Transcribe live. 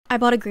I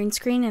bought a green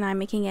screen and I'm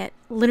making it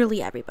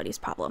literally everybody's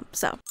problem,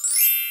 so.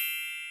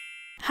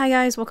 Hi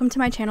guys, welcome to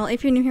my channel.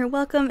 If you're new here,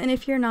 welcome, and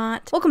if you're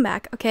not, welcome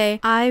back. Okay,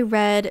 I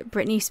read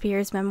Britney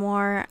Spears'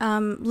 memoir.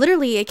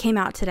 Literally it came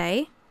out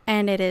today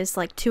and it is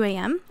like 2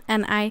 a.m.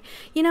 and I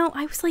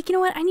was like, you know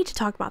what, I need to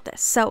talk about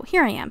this. So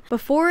here I am.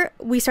 Before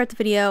we start the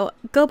video,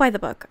 go buy the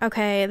book,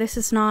 okay? This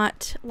is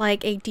not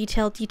like a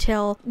detailed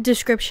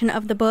description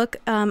of the book.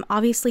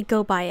 Obviously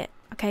go buy it,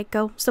 okay?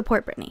 Go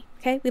support Britney.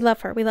 Okay, we love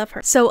her, we love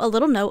her. So a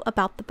little note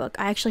about the book.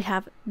 I actually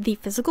have the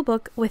physical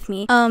book with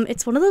me.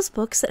 It's one of those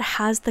books that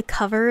has the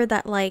cover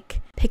that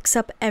like picks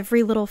up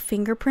every little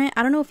fingerprint.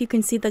 I don't know if you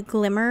can see the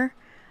glimmer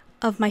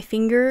of my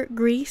finger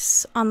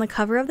grease on the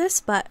cover of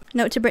this, but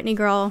note to Britney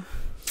girl,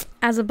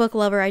 as a book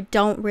lover, I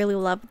don't really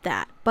love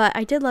that, but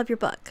I did love your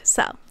book.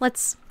 So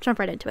let's jump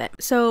right into it.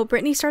 So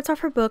Britney starts off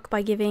her book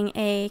by giving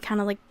a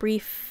kind of like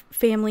brief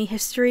family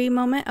history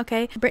moment,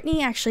 okay?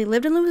 Britney actually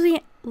lived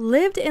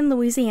in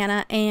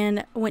Louisiana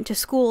and went to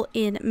school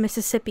in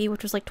Mississippi,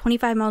 which was like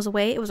 25 miles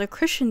away. It was a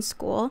Christian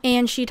school,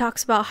 and she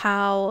talks about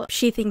how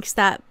she thinks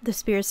that the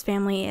Spears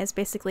family is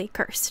basically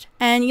cursed,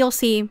 and you'll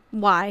see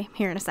why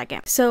here in a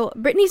second. So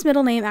Britney's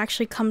middle name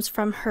actually comes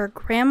from her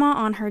grandma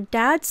on her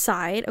dad's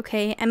side,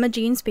 okay, Emma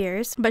Jean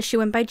Spears, but she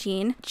went by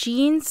Jean.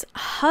 Jean's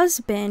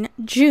husband,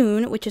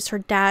 June, which is her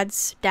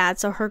dad's dad,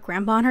 so her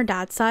grandpa on her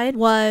dad's side,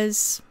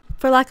 was,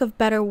 for lack of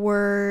better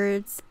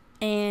words,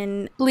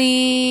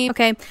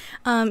 okay,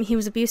 he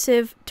was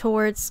abusive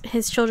towards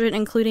his children,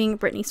 including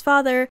Britney's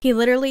father. He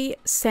literally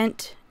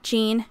sent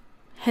Jean,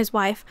 his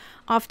wife,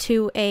 off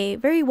to a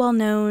very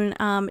well-known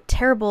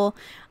terrible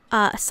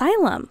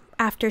asylum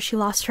after she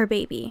lost her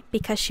baby,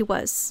 because she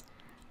was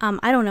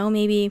I don't know,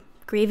 maybe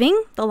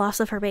grieving the loss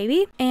of her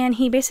baby, and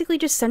he basically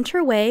just sent her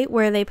away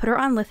where they put her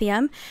on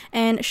lithium.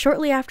 And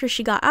shortly after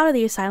she got out of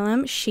the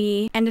asylum,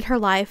 she ended her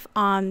life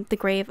on the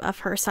grave of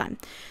her son,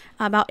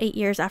 about 8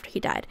 years after he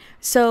died.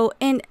 So,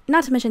 and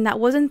not to mention, that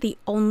wasn't the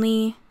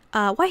only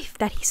wife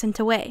that he sent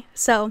away.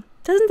 So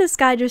doesn't this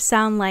guy just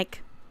sound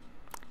like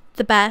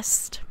the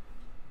best?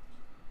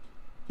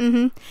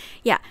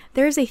 Yeah,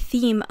 there's a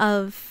theme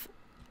of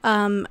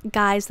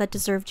guys that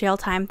deserve jail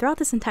time throughout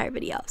this entire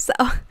video, so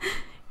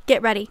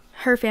get ready.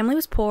 Her family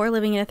was poor,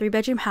 living in a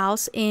 3-bedroom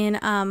house in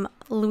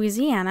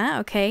Louisiana,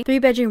 okay?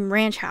 3-bedroom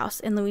ranch house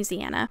in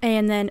Louisiana.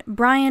 And then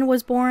Brian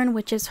was born,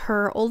 which is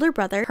her older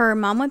brother. Her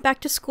mom went back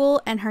to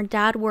school, and her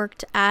dad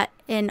worked at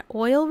an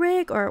oil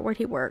rig, or where'd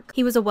he work?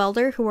 He was a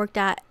welder who worked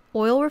at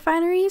oil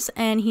refineries,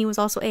 and he was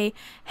also a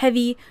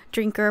heavy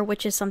drinker,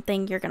 which is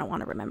something you're gonna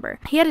want to remember.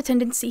 He had a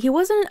tendency, he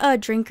wasn't a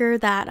drinker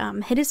that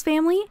hid his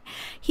family.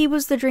 He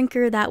was the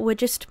drinker that would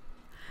just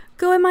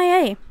go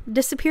MIA,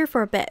 disappear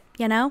for a bit,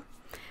 you know?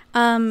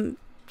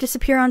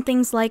 Disappear on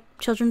things like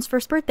children's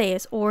first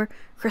birthdays or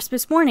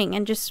Christmas morning,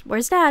 and just,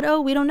 where's dad?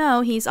 Oh, we don't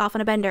know, he's off on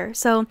a bender.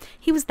 So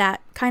he was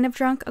that kind of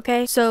drunk,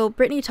 okay? So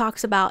Britney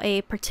talks about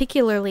a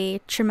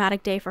particularly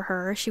traumatic day for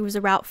her. She was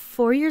about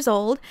 4 years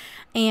old,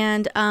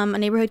 and a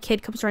neighborhood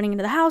kid comes running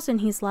into the house,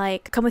 and he's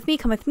like, come with me,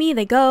 come with me.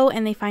 They go,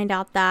 and they find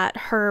out that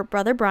her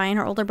brother Brian,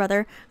 her older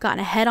brother, got in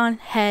a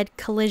head-on-head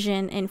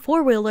collision in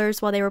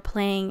 4-wheelers while they were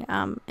playing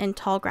in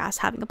tall grass,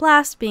 having a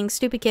blast, being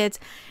stupid kids,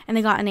 and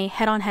they got in a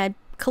head-on-head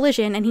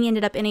collision, and he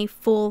ended up in a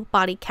full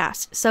body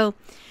cast. So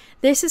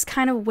this is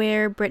kind of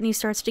where Britney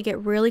starts to get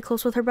really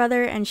close with her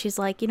brother, and she's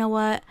like, you know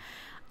what,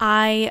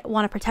 I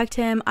want to protect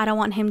him. I don't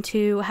want him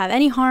to have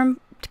any harm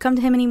to come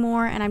to him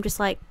anymore. And I'm just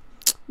like,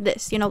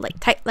 this, you know, like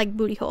tight like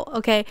booty hole,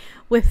 okay,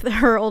 with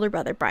her older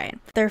brother Brian.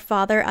 Their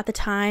father at the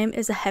time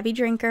is a heavy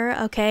drinker,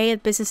 okay?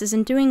 Business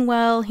isn't doing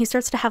well. He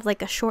starts to have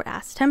like a short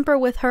ass temper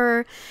with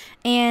her,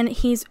 and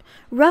he's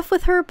rough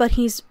with her, but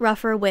he's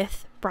rougher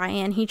with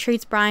Brian. He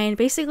treats Brian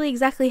basically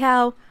exactly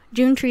how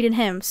June treated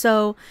him,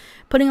 so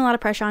putting a lot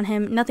of pressure on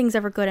him. Nothing's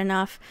ever good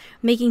enough,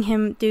 making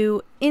him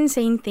do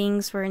insane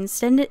things for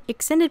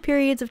extended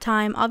periods of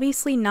time.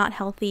 Obviously not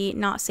healthy,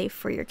 not safe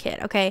for your kid,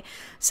 okay?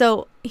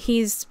 So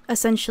he's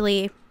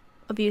essentially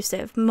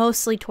abusive,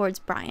 mostly towards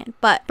Brian,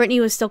 but Britney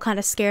was still kind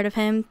of scared of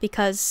him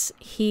because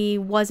he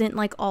wasn't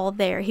like all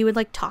there. He would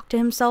like talk to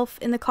himself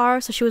in the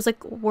car, so she was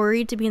like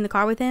worried to be in the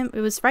car with him.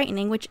 It was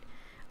frightening, which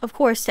of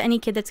course, to any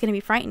kid that's going to be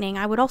frightening,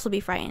 I would also be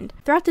frightened.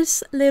 Throughout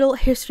this little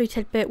history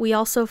tidbit, we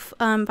also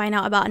find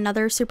out about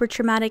another super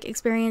traumatic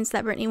experience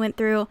that Britney went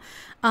through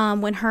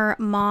when her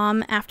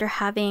mom, after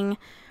having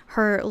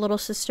her little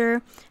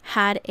sister,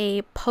 had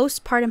a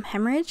postpartum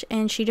hemorrhage,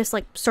 and she just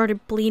like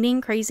started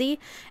bleeding crazy,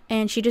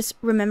 and she just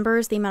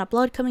remembers the amount of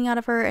blood coming out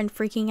of her and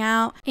freaking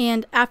out.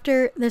 And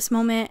after this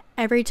moment,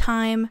 every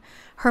time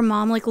her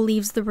mom like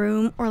leaves the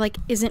room or like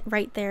isn't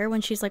right there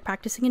when she's like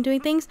practicing and doing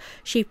things,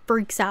 she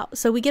freaks out.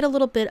 So we get a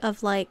little bit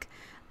of like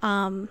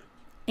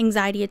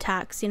anxiety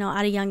attacks, you know,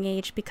 at a young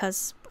age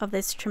because of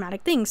this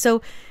traumatic thing.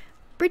 So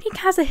Britney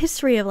has a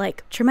history of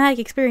like traumatic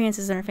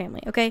experiences in her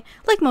family, okay,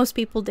 like most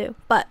people do,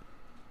 but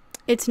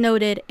it's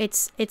noted,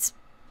 it's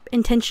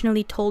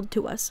intentionally told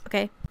to us,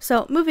 okay?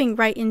 So moving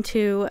right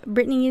into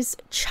Britney's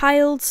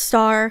child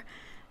star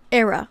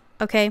era,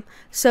 Okay,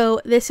 so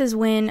this is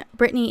when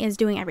Britney is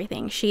doing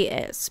everything. She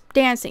is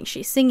dancing,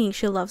 she's singing,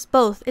 she loves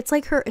both. It's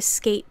like her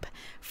escape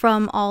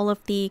from all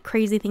of the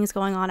crazy things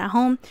going on at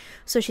home.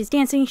 So she's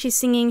dancing, she's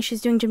singing,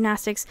 she's doing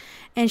gymnastics,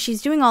 and she's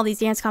doing all these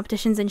dance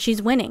competitions, and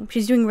she's winning.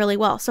 She's doing really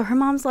well. So her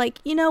mom's like,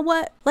 you know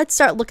what? Let's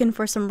start looking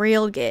for some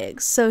real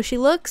gigs. So she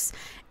looks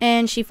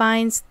and she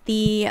finds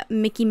the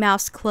Mickey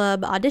Mouse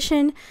Club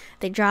audition.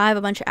 They drive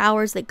a bunch of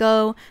hours, they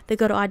go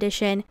to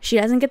audition. She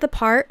doesn't get the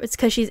part. It's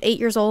because she's 8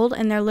 years old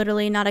and they're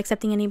literally not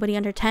accepting anybody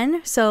under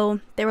 10. So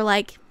they were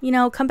like, you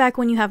know, come back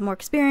when you have more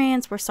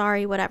experience. We're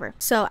sorry, whatever.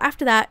 So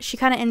after that, she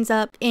kind of ends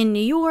up in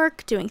New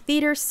York doing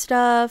theater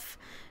stuff.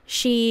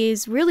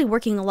 She's really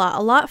working a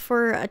lot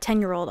for a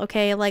 10-year-old,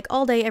 okay? Like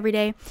all day, every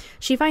day.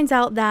 She finds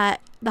out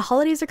that the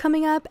holidays are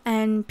coming up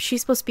and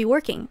she's supposed to be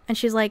working. And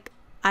she's like,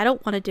 I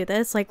don't want to do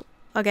this. Like,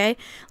 okay,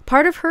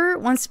 part of her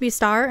wants to be a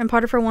star and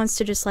part of her wants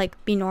to just like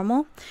be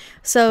normal.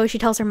 So she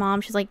tells her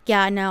mom, she's like,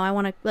 yeah, no, I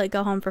want to like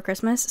go home for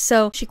Christmas.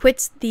 So she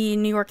quits the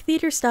New York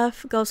theater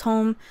stuff, goes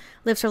home,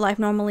 lives her life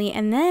normally,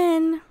 and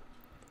then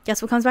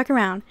guess what comes back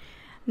around?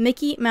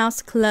 Mickey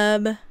Mouse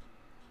Club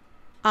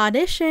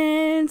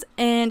auditions,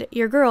 and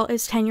your girl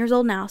is 10 years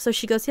old now. So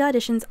she goes to the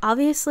auditions,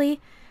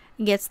 obviously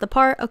gets the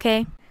part,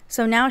 okay?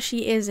 So now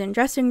she is in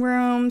dressing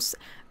rooms,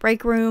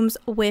 break rooms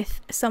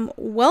with some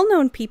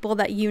well-known people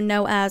that you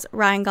know as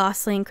Ryan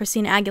Gosling,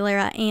 Christina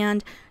Aguilera,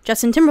 and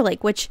Justin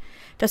Timberlake, which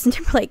Justin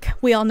Timberlake,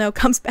 we all know,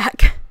 comes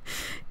back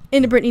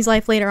into Britney's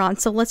life later on.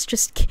 So let's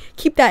just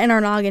keep that in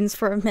our noggins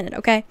for a minute,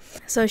 okay?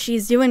 So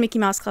she's doing Mickey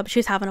Mouse Club.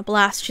 She's having a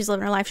blast. She's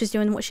living her life. She's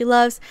doing what she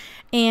loves.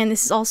 And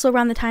this is also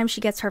around the time she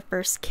gets her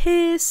first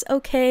kiss,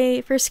 okay?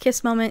 First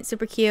kiss moment,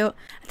 super cute.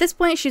 At this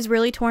point, she's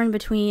really torn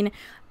between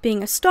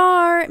being a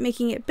star,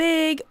 making it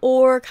big,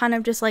 or kind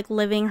of just like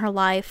living her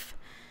life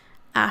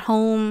at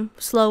home,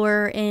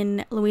 slower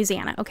in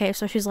Louisiana. Okay,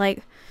 so she's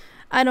like,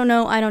 I don't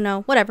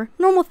know, whatever,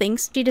 normal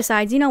things. She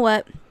decides, you know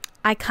what,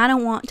 I kind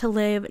of want to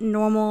live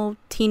normal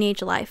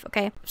teenage life,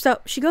 okay? So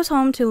she goes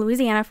home to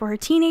Louisiana for her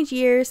teenage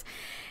years,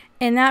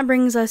 and that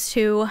brings us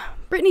to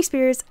Britney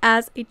Spears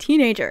as a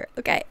teenager,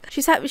 okay?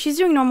 She's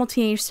doing normal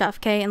teenage stuff,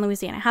 okay, in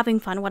Louisiana, having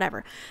fun,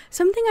 whatever.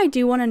 Something I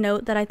do want to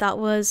note that I thought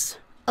was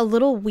a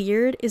little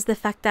weird is the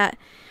fact that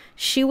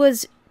she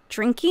was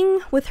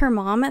drinking with her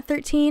mom at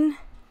 13.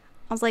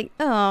 I was like,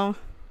 oh,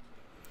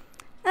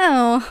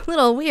 a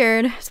little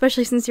weird,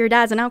 especially since your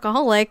dad's an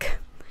alcoholic.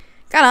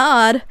 Kind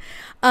of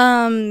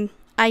odd.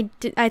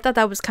 I thought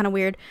that was kind of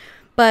weird.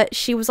 But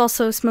she was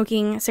also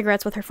smoking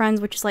cigarettes with her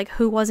friends, which is like,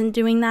 who wasn't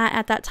doing that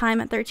at that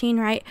time at 13,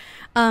 right?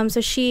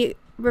 So she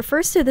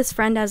refers to this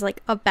friend as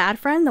like a bad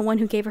friend, the one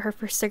who gave her her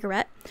first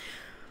cigarette.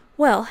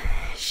 Well,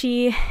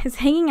 she is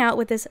hanging out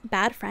with this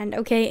bad friend,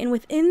 okay? And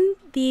within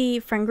the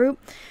friend group,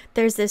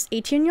 there's this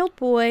 18-year-old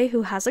boy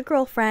who has a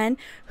girlfriend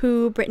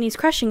who Britney's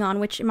crushing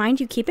on, which, mind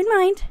you, keep in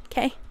mind,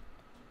 okay?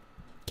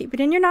 Keep it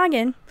in your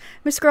noggin.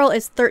 This girl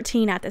is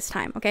 13 at this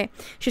time, okay?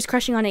 She's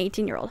crushing on an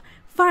 18-year-old.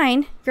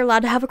 Fine, you're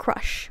allowed to have a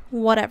crush,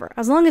 whatever.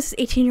 As long as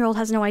this 18-year-old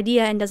has no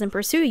idea and doesn't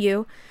pursue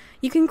you,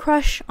 you can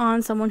crush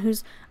on someone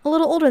who's a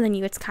little older than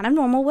you. It's kind of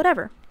normal,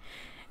 whatever.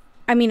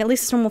 I mean, at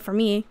least it's normal for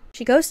me.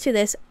 She goes to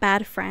this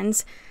bad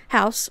friend's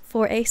house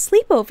for a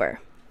sleepover.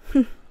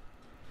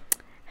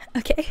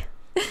 Okay.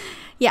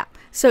 Yeah.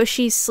 So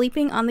she's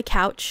sleeping on the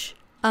couch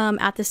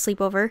at this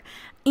sleepover,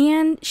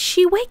 and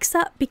she wakes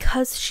up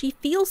because she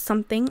feels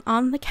something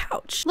on the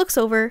couch. Looks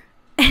over,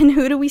 and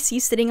who do we see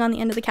sitting on the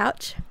end of the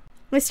couch?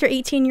 Mr.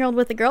 18-year-old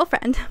with a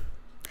girlfriend.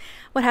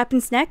 What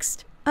happens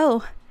next?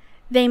 Oh,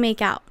 they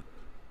make out.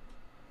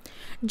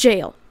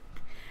 Jail.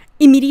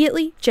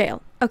 Immediately,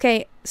 jail.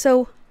 Okay,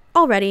 so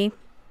already,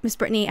 Miss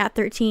Britney at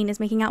 13 is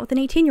making out with an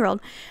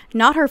 18-year-old.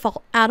 Not her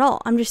fault at all.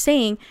 I'm just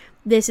saying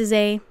this is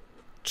a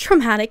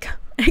traumatic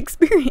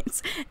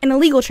experience, an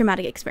illegal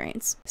traumatic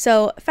experience.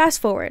 So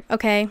fast forward,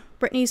 okay?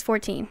 Britney's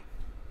 14.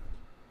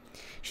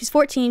 She's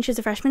 14. She's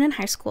a freshman in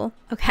high school,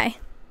 okay?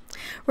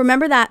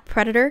 Remember that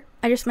predator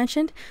I just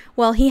mentioned?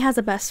 Well, he has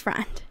a best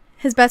friend.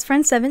 His best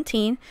friend's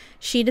 17.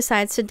 She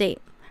decides to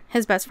date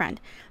his best friend.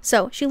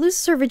 So she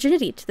loses her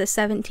virginity to this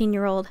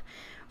 17-year-old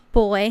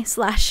boy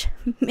slash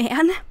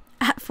man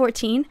at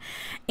 14,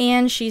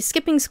 and she's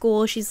skipping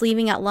school. She's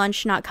leaving at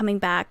lunch, not coming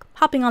back,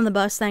 hopping on the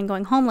bus, then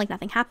going home like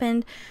nothing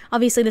happened.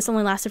 Obviously, this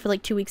only lasted for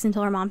like 2 weeks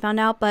until her mom found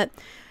out, but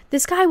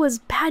this guy was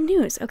bad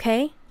news,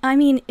 okay? I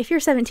mean, if you're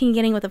 17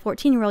 getting with a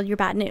 14-year-old, you're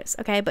bad news,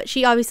 okay? But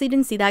she obviously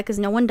didn't see that because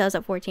no one does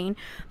at 14,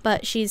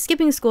 but she's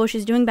skipping school,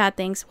 she's doing bad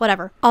things,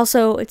 whatever.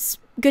 Also, it's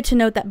good to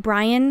note that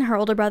Brian, her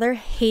older brother,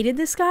 hated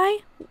this guy.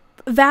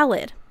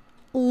 Valid.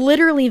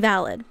 Literally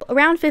valid.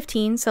 Around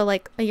 15, so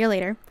like a year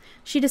later,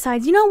 she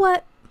decides, you know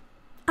what?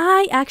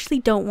 I actually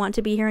don't want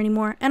to be here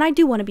anymore, and I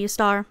do want to be a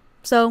star.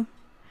 So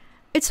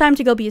it's time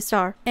to go be a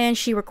star. And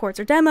she records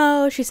her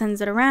demo, she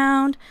sends it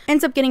around,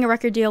 ends up getting a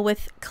record deal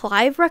with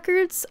Clive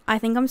Records. I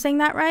think I'm saying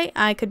that right.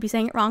 I could be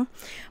saying it wrong.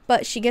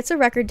 But she gets a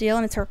record deal,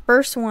 and it's her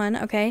first one,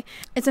 okay?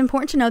 It's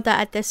important to note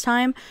that at this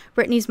time,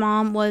 Britney's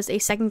mom was a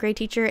second grade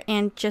teacher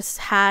and just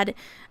had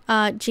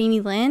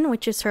Jamie Lynn,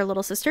 which is her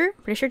little sister.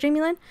 Pretty sure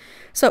Jamie Lynn.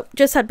 So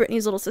just had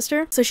Britney's little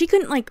sister. So she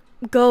couldn't like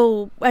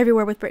go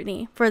everywhere with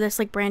Britney for this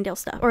like brand deal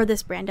stuff, or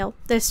this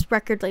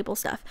record label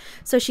stuff.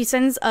 So she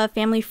sends a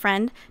family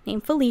friend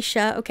named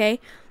Felicia. Okay,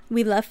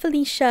 we love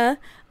Felicia.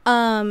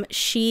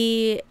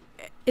 She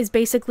is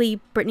basically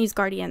Britney's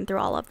guardian through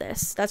all of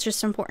this. That's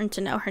just important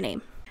to know her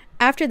name.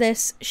 After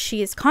this,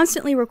 she is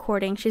constantly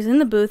recording. She's in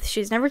the booth.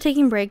 She's never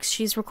taking breaks.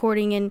 She's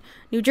recording in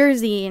New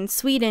Jersey and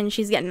Sweden.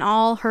 She's getting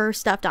all her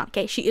stuff done.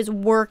 Okay, she is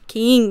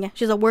working.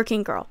 She's a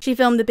working girl. She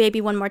filmed the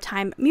Baby One More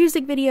Time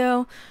music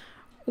video,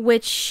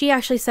 which she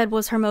actually said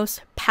was her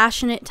most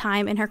passionate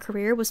time in her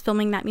career, was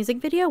filming that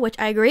music video, which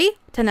I agree.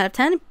 10 out of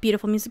 10.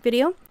 Beautiful music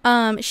video.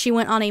 She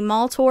went on a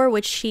mall tour,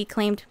 which she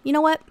claimed, you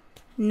know what?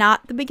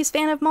 Not the biggest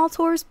fan of mall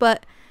tours,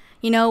 but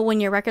you know, when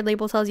your record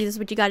label tells you this is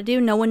what you got to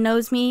do, no one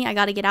knows me, I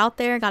got to get out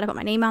there, got to put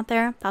my name out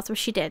there. That's what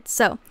she did.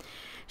 So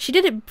she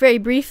did it very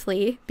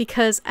briefly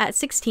because at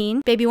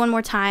 16, Baby One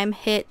More Time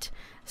hit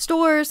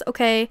stores.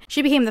 Okay,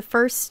 she became the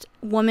first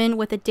woman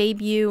with a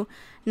debut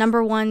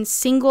 #1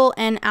 single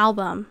and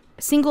album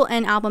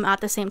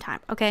at the same time.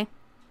 Okay,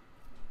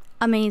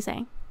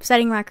 amazing.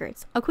 Setting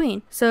records, a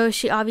queen. So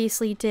she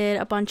obviously did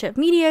a bunch of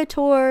media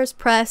tours,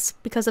 press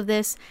because of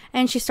this,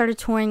 and she started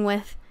touring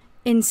with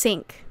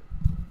NSYNC.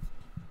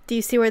 Do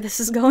you see where this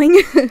is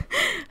going?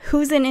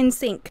 Who's in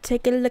NSYNC?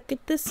 Take a look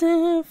at the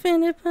self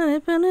and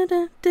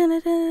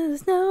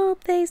there's no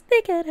place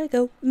they gotta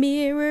go.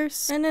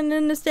 Mirrors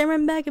and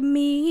staring back at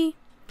me.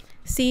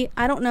 See,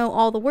 I don't know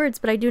all the words,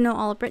 but I do know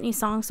all of Britney's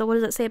songs. So what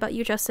does that say about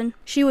you, Justin?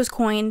 She was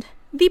coined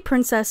the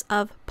princess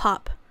of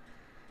pop.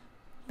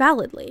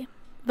 Valid.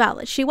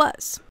 She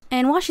was.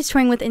 And while she's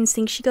touring with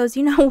NSYNC, she goes,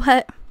 you know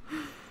what?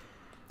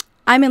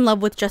 I'm in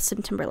love with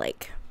Justin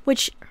Timberlake.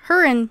 Which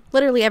her and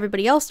literally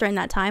everybody else during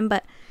that time,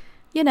 but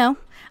you know,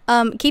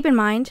 keep in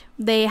mind,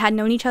 they had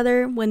known each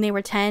other when they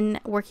were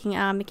 10, working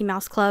at Mickey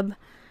Mouse Club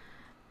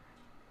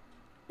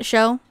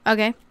show.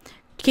 Okay,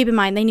 keep in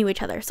mind, they knew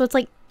each other. So it's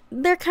like,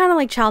 they're kind of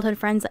like childhood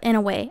friends in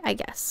a way, I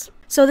guess.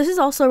 So this is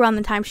also around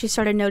the time she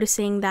started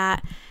noticing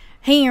that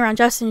hanging around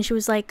Justin, she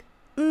was like,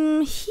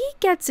 he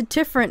gets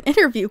different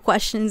interview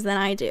questions than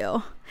I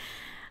do.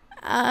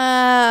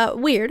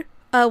 Weird.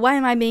 Why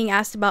am I being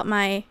asked about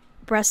my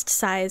breast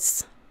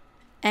size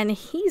and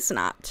he's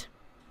not?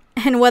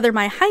 And whether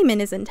my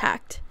hymen is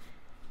intact.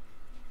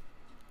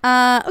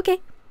 Okay.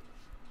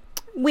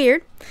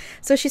 Weird.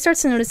 So she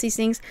starts to notice these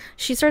things.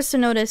 She starts to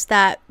notice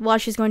that while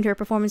she's going to her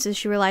performances,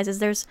 she realizes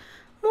there's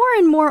more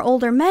and more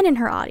older men in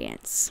her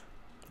audience.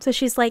 So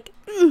she's like,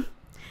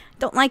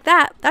 don't like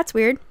that. That's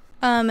weird.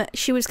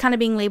 She was kind of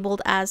being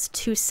labeled as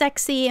too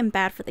sexy and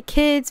bad for the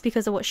kids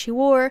because of what she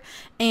wore.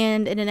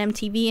 And in an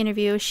MTV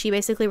interview, she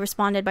basically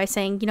responded by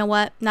saying, you know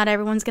what? Not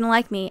everyone's gonna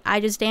like me.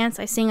 I just dance,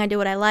 I sing, I do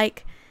what I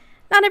like.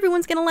 Not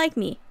everyone's gonna like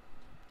me.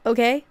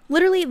 Okay?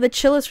 Literally the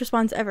chillest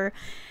response ever.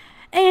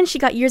 And she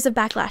got years of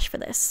backlash for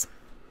this.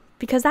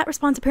 Because that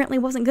response apparently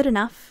wasn't good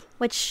enough.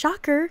 Which,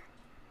 shocker.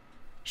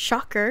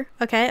 Shocker.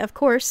 Okay, of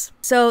course.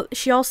 So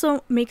she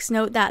also makes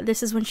note that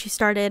this is when she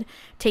started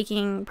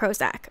taking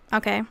Prozac.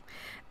 Okay?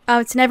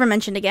 It's never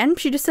mentioned again.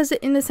 She just says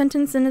it in the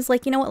sentence and is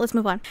like, you know what, let's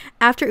move on.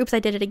 After Oops, I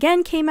Did It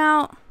Again came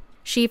out,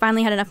 she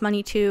finally had enough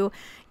money to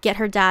get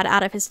her dad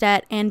out of his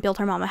debt and build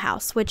her mom a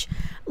house, which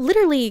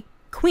literally,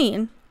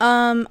 queen.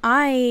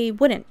 I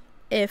wouldn't.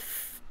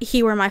 If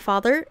he were my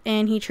father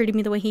and he treated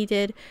me the way he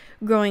did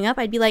growing up,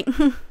 I'd be like,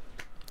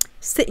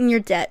 sit in your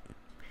debt.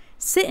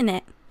 Sit in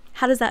it.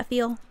 How does that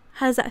feel?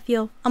 How does that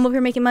feel? I'm over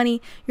here making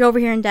money. You're over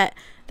here in debt.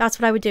 That's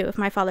what I would do if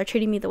my father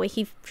treated me the way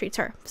he treats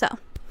her. So.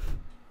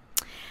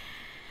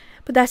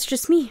 But that's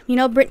just me. You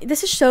know,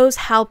 this just shows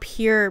how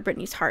pure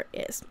Britney's heart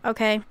is.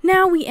 Okay.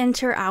 Now we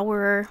enter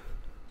our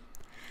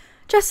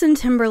Justin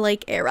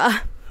Timberlake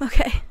era.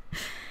 Okay.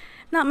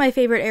 Not my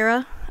favorite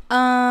era.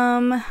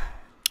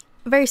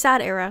 Very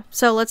sad era.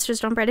 So let's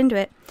just jump right into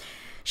it.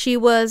 She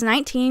was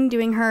 19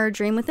 doing her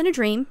Dream Within a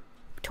Dream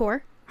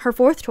tour. Her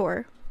 4th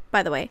tour,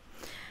 by the way.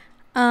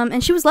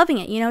 And she was loving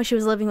it. You know, she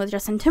was living with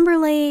Justin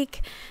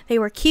Timberlake. They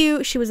were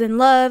cute. She was in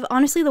love.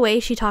 Honestly, the way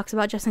she talks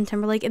about Justin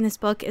Timberlake in this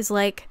book is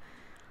like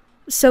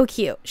so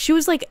cute. She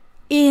was like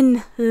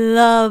in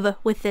love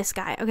with this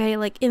guy. Okay.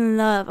 Like in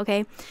love.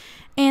 Okay.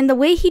 And the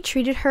way he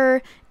treated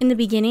her in the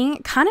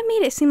beginning kind of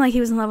made it seem like he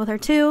was in love with her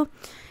too.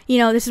 You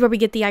know, this is where we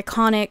get the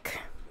iconic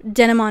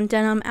denim on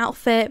denim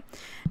outfit.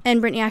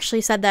 And Britney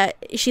actually said that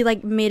she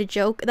like made a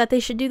joke that they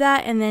should do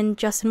that. And then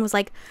Justin was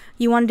like,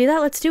 you want to do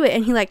that? Let's do it.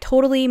 And he like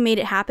totally made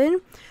it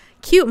happen.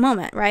 Cute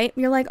moment, right?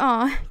 You're like,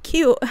 aw,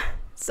 cute.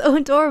 So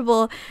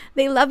adorable.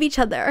 They love each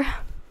other.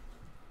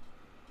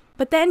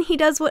 But then he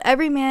does what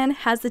every man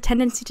has the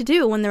tendency to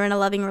do when they're in a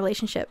loving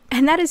relationship.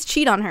 And that is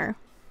cheat on her.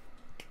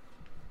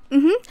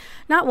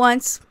 Not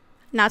once,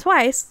 not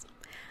twice,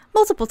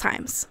 multiple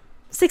times.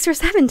 6 or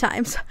 7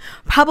 times.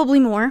 Probably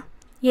more.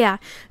 Yeah.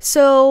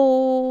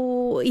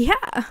 So,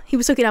 yeah. He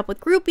was hooking up with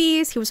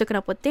groupies. He was hooking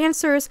up with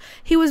dancers.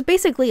 He was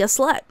basically a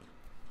slut.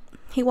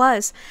 He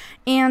was.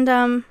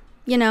 And,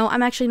 you know,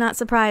 I'm actually not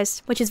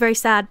surprised, which is very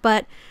sad.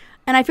 But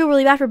And I feel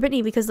really bad for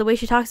Britney because the way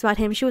she talks about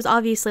him, she was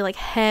obviously like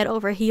head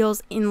over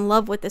heels in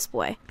love with this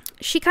boy.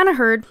 She kind of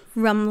heard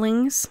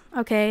rumblings,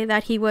 okay,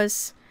 that he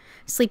was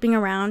sleeping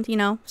around, you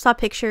know, saw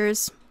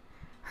pictures,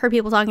 heard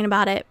people talking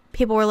about it.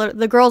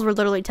 The girls were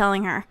literally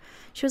telling her.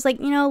 She was like,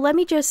 you know, let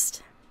me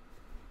just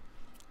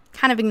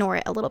kind of ignore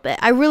it a little bit.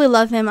 I really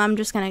love him. I'm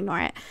just going to ignore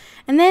it.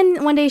 And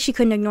then one day she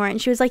couldn't ignore it.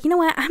 And she was like, you know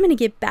what? I'm going to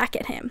get back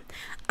at him.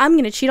 I'm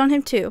going to cheat on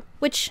him too.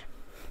 Which,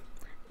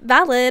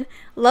 valid.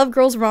 Love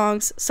girls'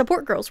 wrongs.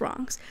 Support girls'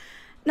 wrongs.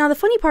 Now, the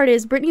funny part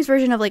is Britney's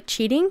version of like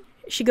cheating.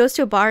 She goes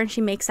to a bar and she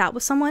makes out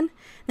with someone.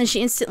 Then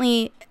she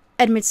instantly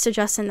admits to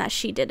Justin that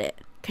she did it.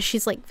 Because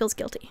she's like, feels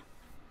guilty.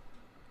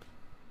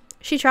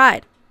 She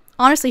tried.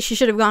 Honestly, she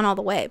should have gone all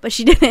the way, but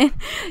she didn't.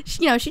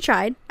 She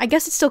tried. I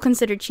guess it's still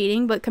considered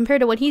cheating, but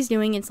compared to what he's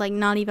doing, it's like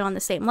not even on the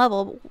same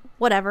level,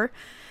 whatever.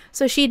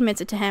 So she admits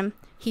it to him.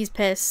 He's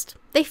pissed.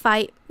 They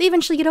fight. They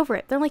eventually get over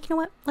it. They're like, you know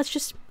what? Let's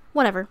just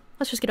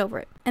get over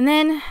it. And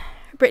then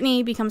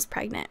Britney becomes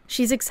pregnant.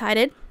 She's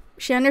excited.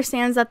 She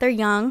understands that they're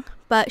young,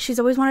 but she's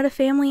always wanted a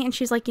family, and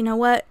she's like, you know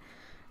what?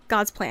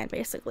 God's plan,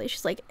 basically.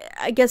 She's like,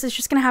 I guess it's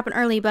just going to happen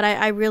early, but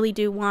I really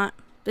do want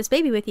this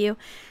baby with you.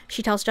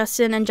 She tells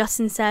Justin, and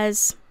Justin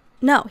says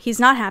no, he's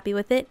not happy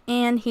with it.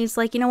 And he's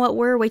like, you know what?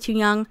 We're way too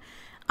young.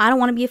 I don't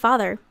want to be a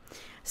father.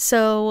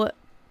 So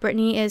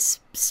Britney is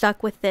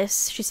stuck with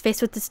this. She's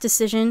faced with this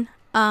decision.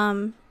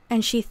 And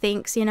she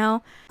thinks, you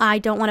know, I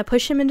don't want to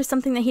push him into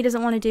something that he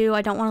doesn't want to do.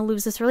 I don't want to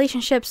lose this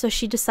relationship. So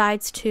she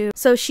decides to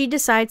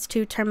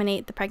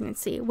terminate the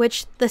pregnancy,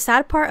 which the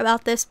sad part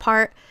about this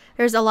part,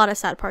 there's a lot of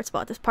sad parts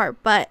about this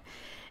part, but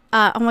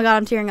oh my God,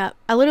 I'm tearing up.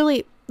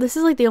 This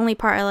is like the only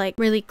part I like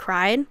really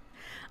cried.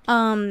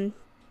 You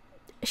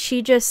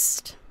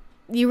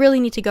really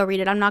need to go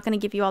read it. I'm not going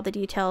to give you all the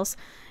details.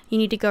 You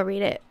need to go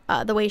read it,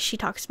 the way she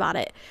talks about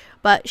it.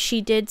 But she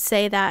did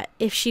say that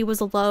if she was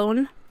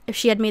alone, if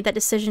she had made that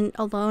decision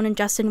alone and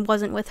Justin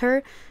wasn't with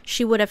her,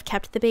 she would have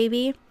kept the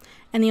baby.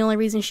 And the only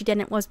reason she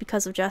didn't was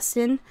because of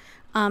Justin.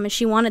 And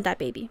she wanted that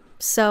baby.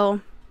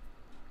 So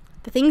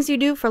the things you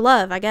do for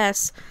love, I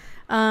guess.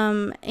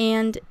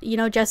 And, you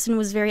know, Justin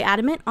was very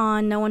adamant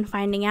on no one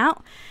finding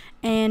out.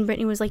 And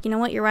Britney was like, you know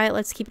what, you're right,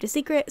 let's keep it a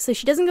secret. So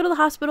she doesn't go to the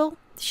hospital.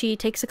 She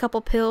takes a couple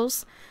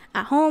pills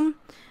at home,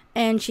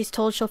 and she's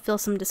told she'll feel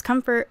some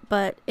discomfort,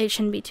 but it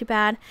shouldn't be too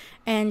bad.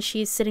 And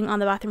she's sitting on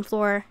the bathroom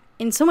floor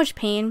in so much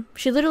pain.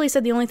 She literally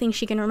said the only thing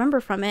she can remember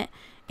from it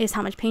is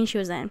how much pain she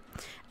was in.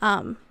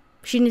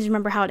 She didn't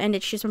remember how it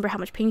ended. She just remembered how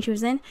much pain she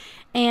was in.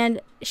 And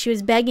she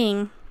was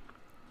begging,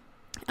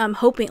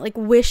 hoping, like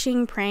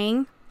wishing,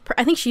 praying.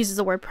 I think she uses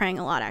the word praying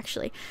a lot,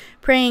 actually.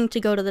 Praying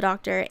to go to the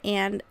doctor.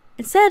 And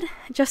instead,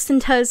 Justin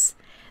does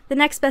the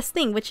next best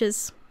thing, which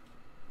is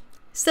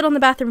sit on the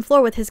bathroom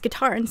floor with his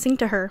guitar and sing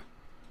to her.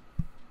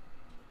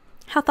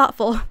 How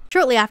thoughtful.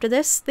 Shortly after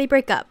this, they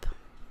break up.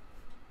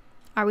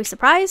 Are we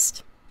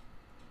surprised?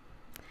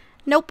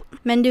 Nope.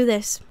 Men do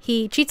this.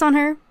 He cheats on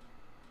her,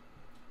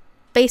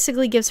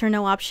 basically gives her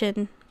no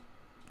option,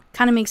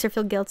 kind of makes her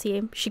feel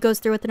guilty. She goes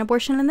through with an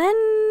abortion, and then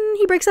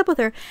he breaks up with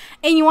her.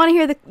 And you want to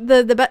hear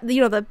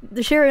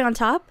the cherry on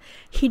top?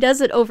 He does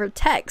it over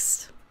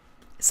text.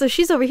 So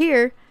she's over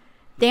here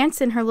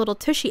dancing her little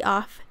tushy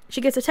off.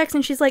 She gets a text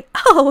and she's like,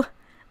 oh,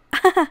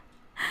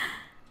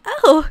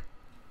 oh.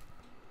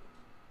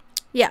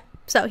 Yeah,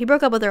 so he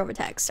broke up with her over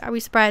text. Are we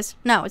surprised?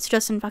 No, it's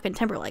Justin fucking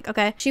Timberlake,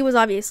 okay? She was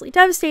obviously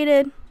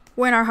devastated.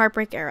 We're in our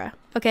heartbreak era,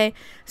 okay?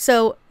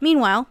 So,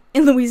 meanwhile,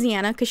 in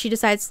Louisiana, because she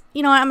decides,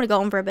 you know what, I'm gonna go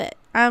home for a bit.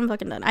 I'm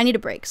fucking done. I need a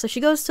break. So she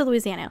goes to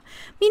Louisiana.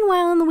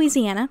 Meanwhile, in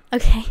Louisiana,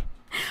 okay,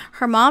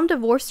 her mom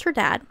divorced her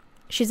dad.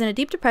 She's in a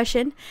deep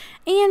depression,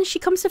 and she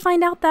comes to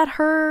find out that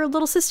her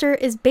little sister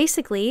is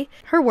basically,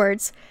 her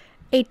words,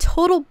 a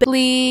total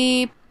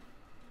bleep.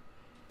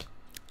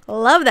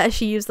 Love that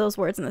she used those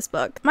words in this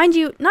book. Mind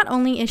you, not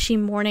only is she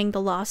mourning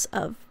the loss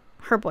of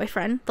her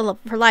boyfriend, the love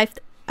of her life,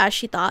 as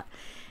she thought,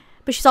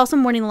 but she's also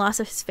mourning the loss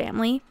of his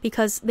family,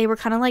 because they were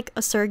kind of like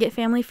a surrogate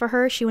family for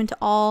her. She went to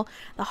all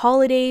the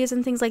holidays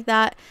and things like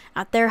that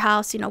at their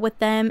house, you know, with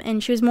them,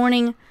 and she was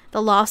mourning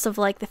the loss of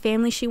like the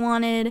family she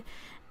wanted,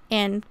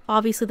 and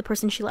obviously the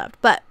person she loved.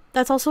 But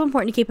that's also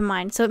important to keep in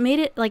mind. So it made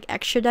it like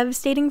extra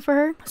devastating for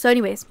her. So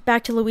anyways,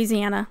 back to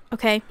Louisiana.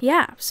 Okay,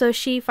 yeah. So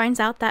she finds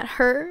out that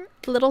her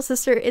little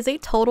sister is a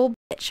total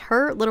bitch.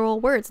 Her literal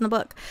words in the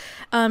book.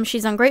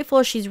 She's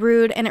ungrateful, she's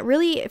rude, and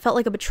it felt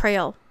like a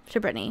betrayal to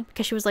Britney,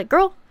 because she was like,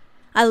 girl,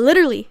 I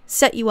literally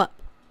set you up.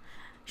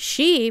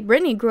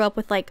 Britney grew up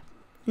with like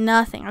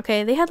nothing,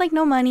 okay? They had like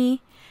no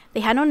money. They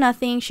had no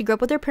nothing. She grew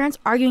up with their parents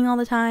arguing all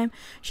the time.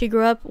 She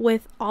grew up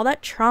with all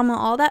that trauma,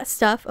 all that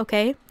stuff,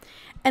 okay?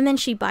 And then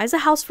she buys a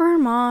house for her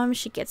mom.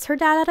 She gets her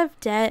dad out of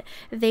debt.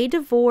 They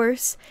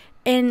divorce.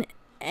 And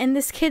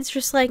this kid's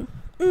just like,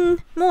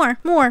 more.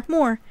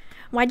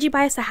 Why'd you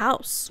buy us a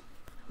house?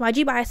 Why'd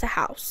you buy us a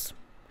house?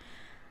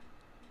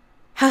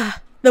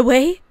 The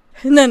way?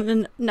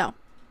 No.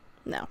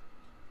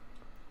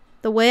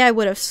 the way I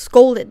would have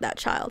scolded that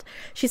child.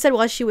 She said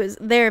while she was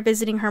there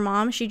visiting her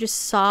mom, she just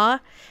saw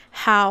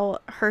how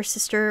her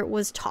sister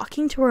was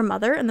talking to her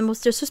mother in the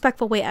most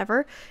disrespectful way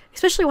ever,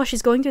 especially while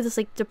she's going through this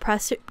like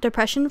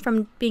depression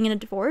from being in a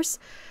divorce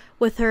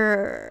with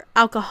her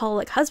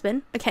alcoholic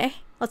husband. Okay,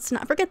 let's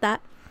not forget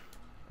that.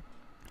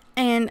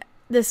 And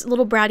this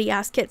little bratty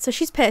ass kid, so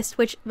she's pissed,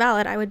 which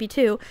valid, I would be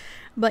too.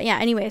 But yeah,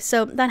 anyway,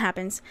 so that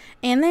happens,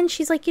 and then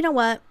she's like, you know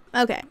what,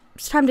 okay,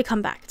 it's time to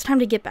come back, it's time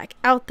to get back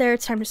out there,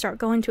 it's time to start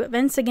going to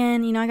events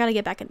again, you know, I gotta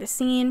get back in the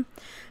scene.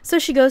 So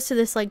she goes to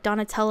this like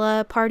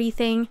Donatella party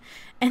thing,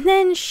 and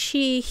then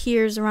she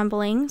hears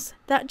rumblings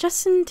that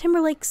Justin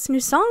Timberlake's new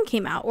song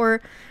came out,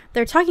 or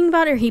they're talking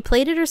about it, or he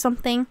played it or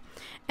something,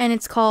 and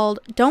it's called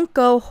Don't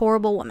Go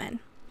Horrible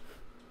Woman.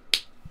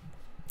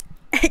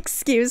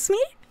 Excuse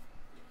me?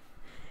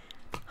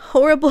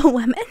 Horrible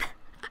women?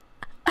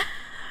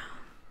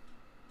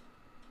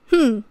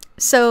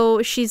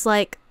 So she's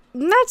like,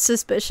 that's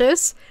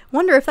suspicious.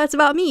 Wonder if that's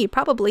about me.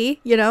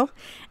 Probably, you know?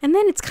 And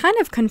then it's kind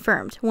of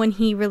confirmed when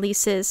he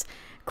releases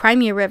Cry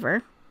Me a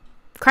River,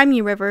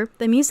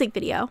 the music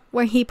video,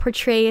 where he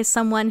portrays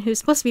someone who's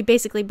supposed to be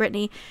basically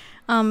Britney,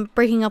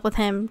 breaking up with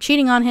him,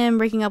 cheating on him,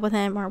 breaking up with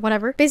him, or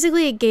whatever.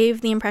 Basically, it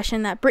gave the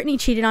impression that Britney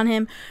cheated on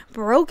him,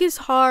 broke his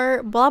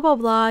heart, blah, blah,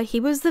 blah.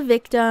 He was the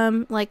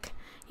victim, like,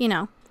 you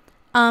know.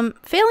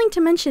 Failing to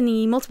mention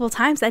the multiple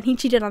times that he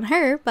cheated on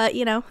her, but,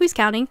 you know, who's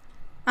counting?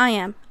 I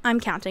am. I'm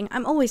counting.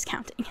 I'm always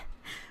counting.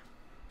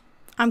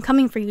 I'm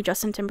coming for you,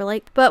 Justin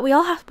Timberlake. But we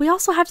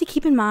also have to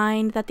keep in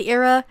mind that the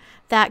era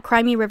that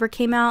Cry Me a River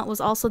came out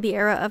was also the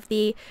era of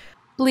the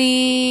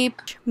bleep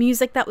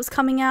music that was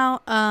coming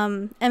out.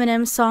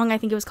 Eminem's song, I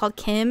think it was called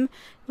Kim,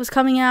 was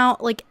coming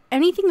out. Like,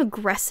 anything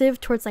aggressive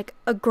towards, like,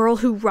 a girl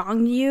who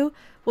wronged you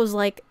was,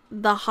 like,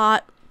 the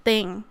hot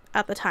thing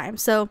at the time.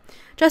 So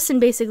Justin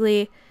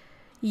basically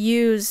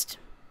used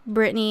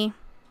Britney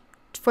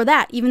for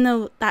that, even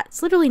though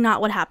that's literally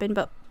not what happened,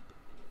 but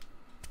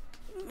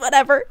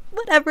whatever.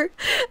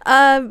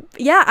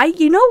 Yeah,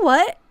 you know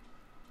what?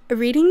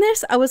 Reading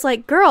this, I was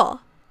like,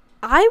 girl,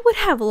 I would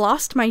have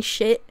lost my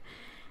shit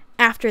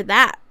after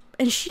that.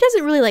 And she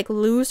doesn't really like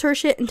lose her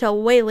shit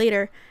until way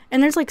later.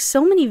 And there's like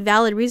so many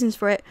valid reasons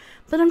for it.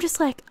 But I'm just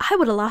like, I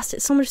would have lost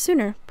it so much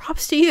sooner.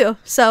 Props to you.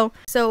 So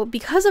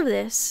because of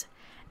this,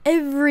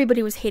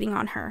 everybody was hating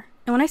on her.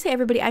 And when I say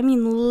everybody, I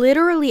mean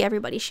literally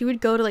everybody. She would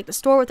go to like the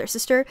store with her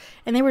sister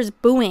and they were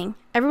just booing.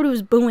 Everybody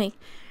was booing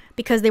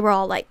because they were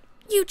all like,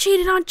 you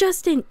cheated on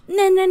Justin,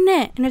 nah, nah,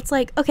 nah. And it's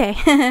like,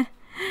 okay,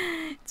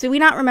 do we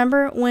not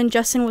remember when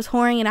Justin was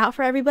whoring it out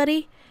for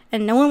everybody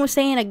and no one was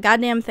saying a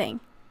goddamn thing?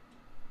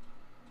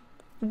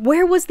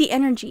 Where was the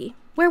energy?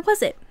 Where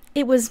was it?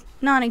 It was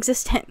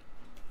non-existent.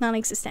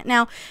 Non-existent.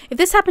 Now, if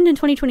this happened in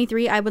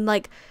 2023, I would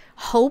like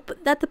hope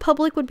that the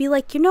public would be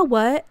like, you know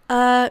what?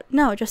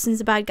 No,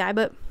 Justin's a bad guy,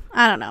 but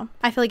I don't know.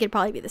 I feel like it'd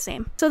probably be the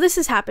same. So this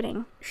is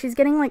happening. She's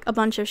getting like a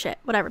bunch of shit.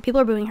 Whatever. People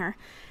are booing her.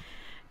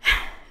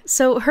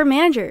 So her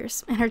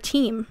managers and her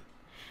team,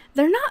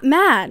 they're not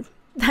mad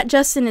that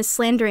Justin is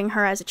slandering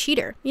her as a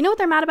cheater. You know what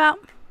they're mad about?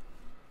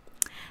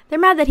 They're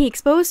mad that he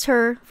exposed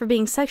her for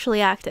being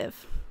sexually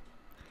active.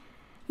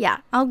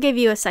 Yeah, I'll give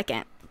you a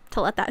second to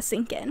let that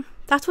sink in.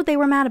 That's what they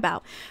were mad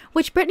about.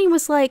 Which Britney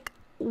was like,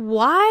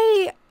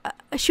 why?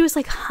 She was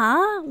like,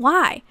 huh?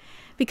 Why?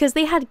 Because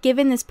they had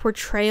given this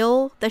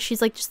portrayal that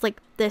she's like just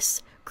like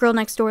this girl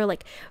next door,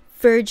 like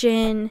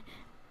virgin,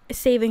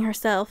 saving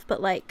herself, but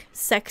like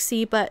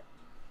sexy, but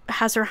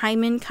has her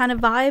hymen kind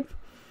of vibe.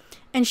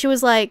 And she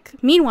was like,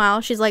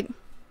 meanwhile, she's like,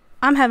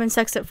 I'm having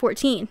sex at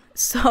 14.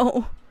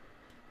 So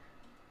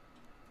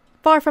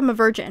far from a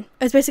virgin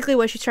is basically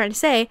what she's trying to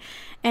say.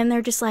 And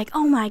they're just like,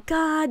 oh my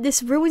god,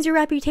 this ruins your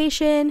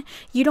reputation,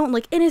 you don't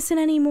look innocent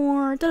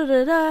anymore, da da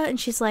da da. And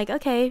she's like,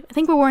 okay, I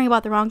think we're worrying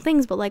about the wrong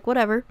things, but like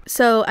whatever.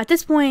 So at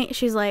this point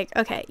she's like,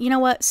 okay, you know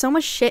what, so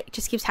much shit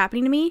just keeps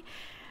happening to me.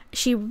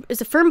 She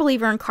is a firm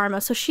believer in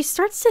karma, so she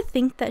starts to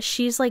think that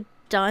she's like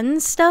done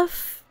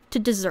stuff to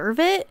deserve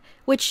it,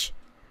 which,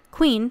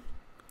 queen,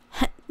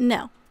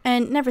 no,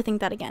 and never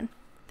think that again.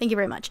 Thank you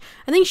very much.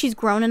 I think she's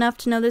grown enough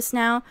to know this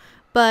now,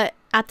 but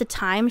at the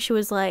time she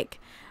was like,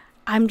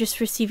 I'm just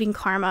receiving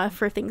karma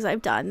for things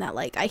I've done that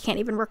like I can't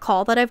even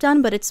recall that I've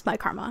done, but it's my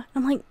karma.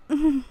 I'm like,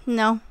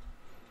 no.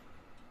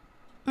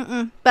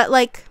 But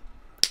like,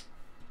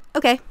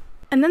 okay.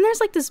 And then there's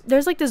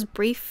like this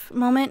brief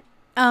moment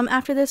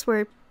after this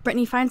where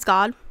Britney finds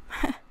God.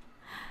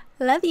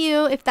 Love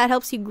you. If that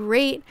helps you,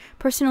 great.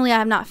 Personally, I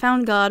have not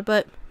found God,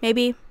 but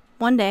maybe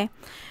one day.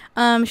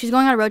 She's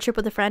going on a road trip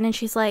with a friend and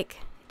she's like,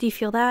 do you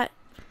feel that?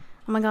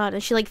 Oh my god.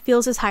 And she like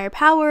feels this higher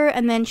power,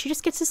 and then she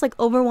just gets this like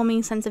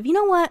overwhelming sense of, you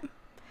know what,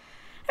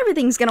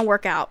 everything's gonna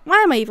work out. Why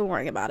am I even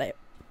worrying about it?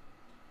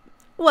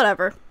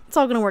 Whatever, it's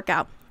all gonna work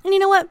out. And you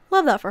know what,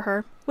 love that for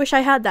her. Wish I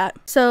had that.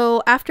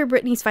 So after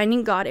Britney's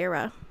Finding God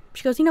era,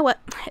 she goes, you know what,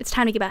 it's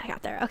time to get back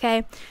out there.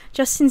 Okay,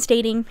 Justin's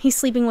dating, he's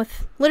sleeping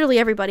with literally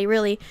everybody,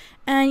 really,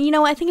 and you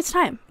know what, I think it's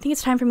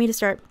time for me to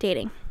start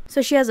dating.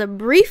 So she has a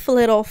brief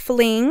little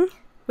fling,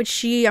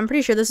 which I'm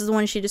pretty sure this is the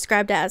one she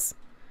described as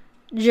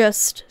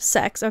just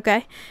sex,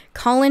 okay?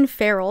 Colin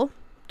Farrell.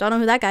 Don't know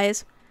who that guy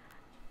is.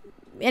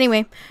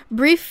 Anyway,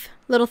 brief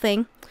little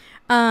thing.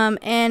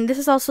 And this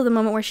is also the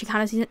moment where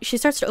she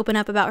starts to open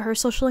up about her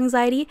social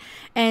anxiety,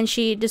 and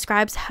she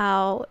describes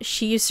how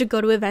she used to go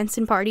to events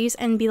and parties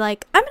and be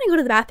like, I'm gonna go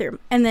to the bathroom,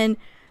 and then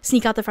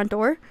sneak out the front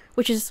door,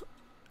 which is,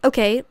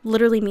 okay,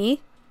 literally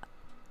me.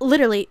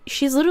 Literally,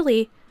 she's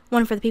literally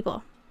one for the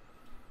people.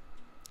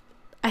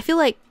 I feel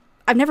like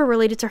I've never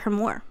related to her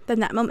more than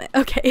that moment.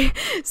 Okay,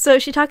 so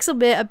she talks a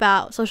bit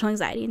about social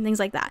anxiety and things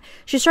like that.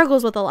 She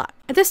struggles with a lot.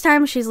 At this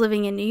time, she's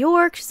living in New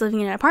York. She's living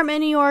in an apartment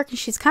in New York, and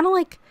she's kind of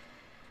like,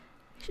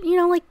 you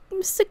know, like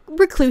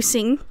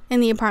reclusing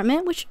in the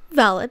apartment, which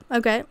valid.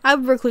 Okay, I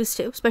would recluse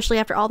too, especially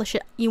after all the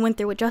shit you went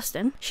through with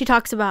Justin. She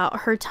talks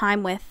about her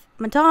time with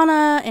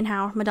Madonna and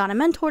how Madonna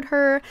mentored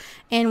her,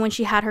 and when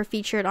she had her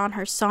featured on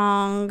her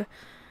song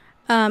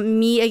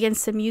Me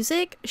Against the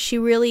Music, she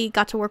really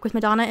got to work with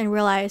Madonna and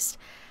realized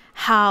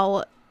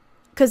how,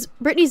 because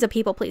Britney's a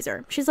people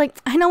pleaser. She's like,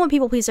 I know I'm a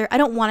people pleaser, I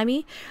don't want to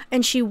be.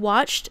 And she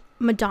watched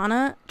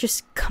Madonna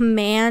just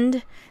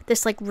command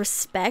this like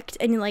respect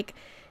and like,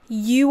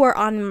 you are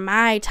on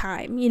my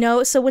time, you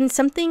know? So when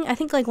something, I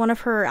think like one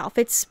of her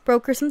outfits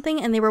broke or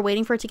something, and they were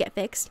waiting for it to get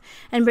fixed,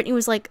 and Britney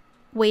was like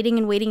waiting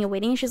and waiting and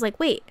waiting, and she's like,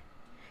 wait.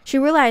 She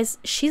realized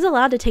she's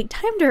allowed to take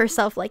time to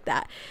herself like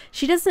that.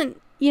 She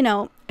doesn't, you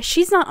know,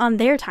 she's not on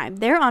their time,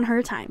 they're on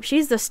her time.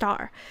 She's the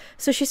star.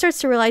 So she starts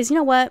to realize, you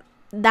know what,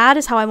 that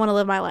is how I want to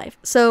live my life.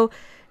 So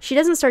she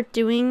doesn't start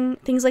doing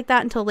things like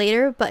that until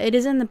later, but it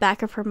is in the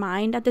back of her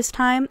mind at this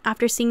time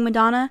after seeing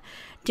Madonna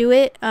do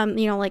it,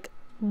 you know, like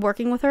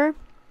working with her.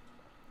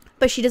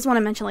 But she does want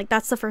to mention, like,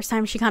 that's the first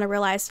time she kind of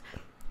realized,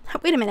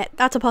 wait a minute,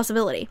 that's a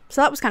possibility.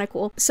 So that was kind of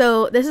cool.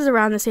 So this is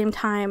around the same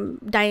time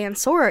Diane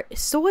Sawyer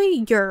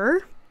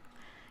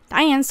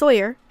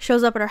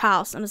shows up at her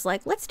house and is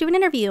like, let's do an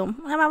interview,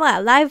 blah, blah, blah,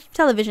 live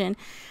television.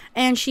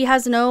 And she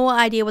has no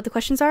idea what the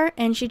questions are,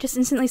 and she just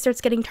instantly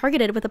starts getting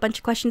targeted with a bunch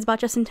of questions about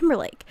Justin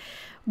Timberlake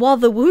while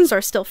the wounds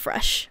are still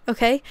fresh,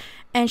 okay?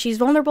 And she's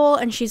vulnerable,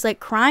 and she's like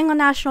crying on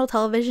national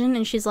television,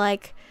 and she's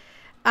like,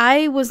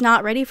 I was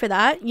not ready for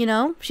that, you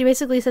know? She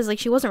basically says, like,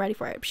 she wasn't ready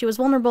for it. She was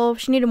vulnerable.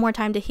 She needed more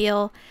time to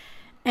heal.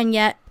 And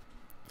yet,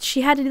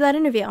 she had to do that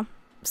interview.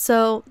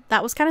 So,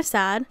 that was kind of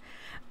sad.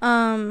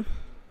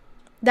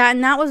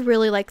 That was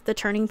really, like, the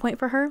turning point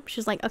for her.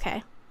 She's like,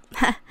 okay,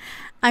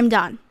 I'm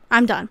done.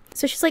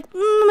 So, she's like,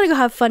 I'm gonna go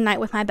have a fun night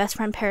with my best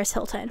friend, Paris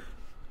Hilton.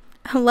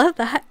 I love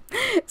that.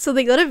 So,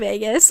 they go to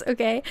Vegas,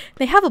 okay?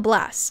 They have a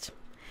blast.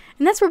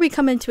 And that's where we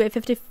come into a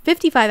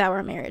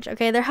 55-hour marriage,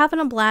 okay? They're having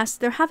a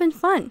blast. They're having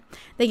fun.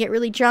 They get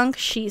really drunk.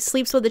 She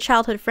sleeps with a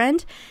childhood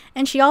friend.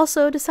 And she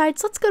also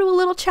decides, let's go to a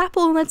little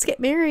chapel and let's get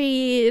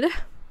married.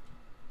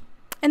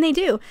 And they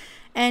do.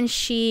 And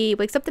she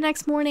wakes up the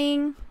next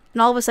morning,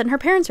 and all of a sudden her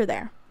parents are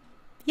there,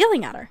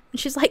 yelling at her. And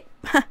she's like,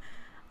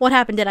 what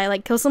happened? Did I,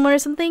 like, kill someone or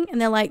something? And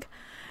they're like,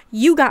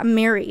 you got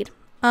married.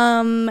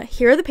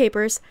 Here are the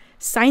papers.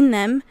 Sign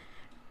them.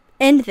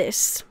 End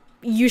this.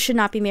 You should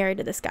not be married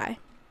to this guy.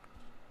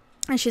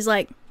 And she's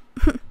like,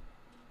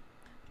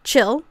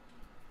 chill.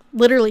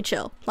 Literally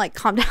chill. Like,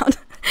 calm down.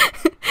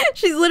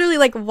 She's literally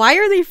like, why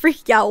are they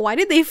freaking out? Why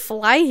did they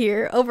fly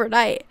here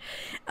overnight?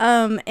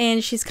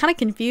 And she's kind of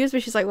confused,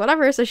 but she's like,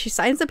 whatever. So she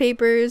signs the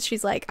papers.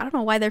 She's like, I don't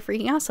know why they're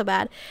freaking out so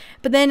bad.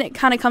 But then it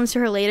kind of comes to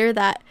her later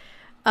that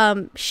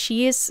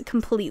she is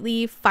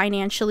completely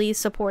financially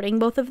supporting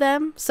both of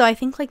them. So I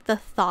think, like, the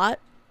thought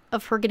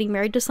of her getting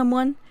married to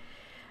someone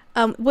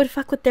would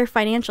fuck with their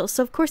financials.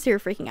 So of course they were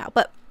freaking out.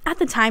 But at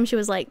the time, she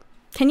was like,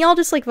 can y'all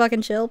just, like,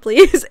 fucking chill,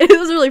 please? It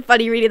was really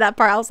funny reading that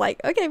part. I was like,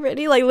 okay,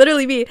 Brittany, like,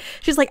 literally me.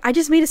 She's like, I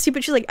just made a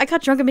stupid, she's like, I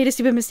got drunk and made a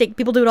stupid mistake.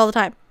 People do it all the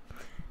time.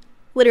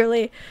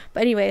 Literally.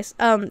 But anyways,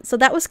 so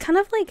that was kind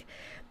of, like,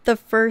 the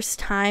first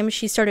time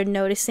she started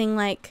noticing,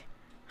 like,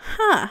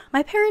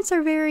 my parents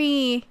are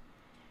they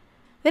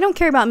don't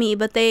care about me,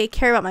 but they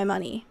care about my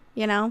money,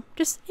 you know?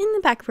 Just in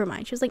the back of her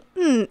mind. She was like,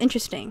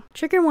 interesting.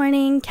 Trigger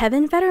warning,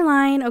 Kevin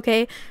Federline,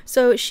 okay?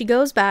 So she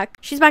goes back.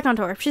 She's back on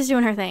tour. She's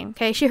doing her thing,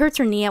 okay? She hurts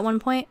her knee at one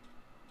point.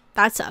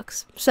 That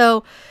sucks.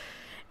 So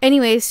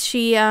anyways,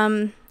 she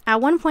at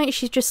one point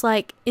she's just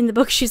like, in the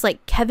book she's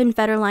like, Kevin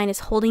Federline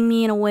is holding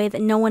me in a way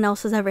that no one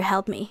else has ever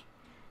held me.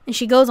 And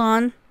she goes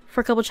on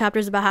for a couple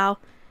chapters about how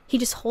he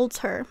just holds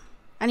her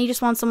and he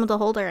just wants someone to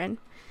hold her, and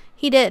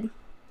he did.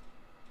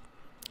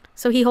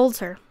 So he holds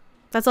her.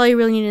 That's all you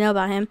really need to know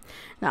about him.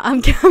 No,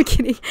 I'm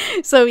kidding.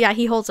 So yeah,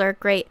 he holds her.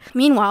 Great.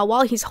 Meanwhile,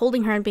 while he's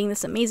holding her and being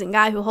this amazing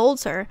guy who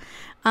holds her,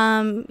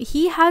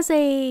 he has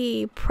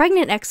a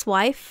pregnant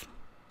ex-wife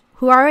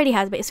who already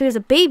has a baby. So he has a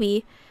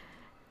baby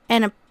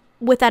and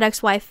with that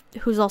ex-wife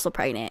who's also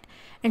pregnant.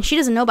 And she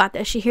doesn't know about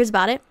this. She hears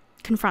about it,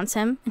 confronts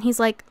him, and he's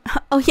like,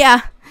 oh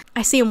yeah,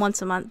 I see him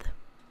once a month.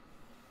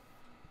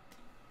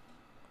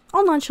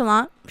 All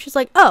nonchalant. She's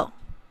like, oh,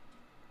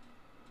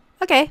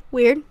 okay,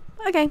 weird.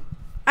 Okay,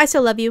 I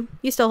still love you.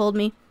 You still hold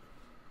me.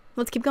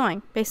 Let's keep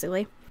going,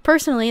 basically.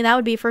 Personally, that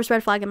would be first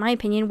red flag in my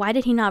opinion. Why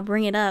did he not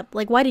bring it up?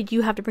 Like, why did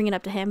you have to bring it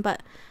up to him?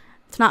 But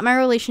it's not my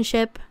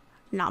relationship.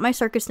 not my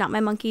circus, not my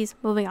monkeys.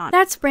 Moving on.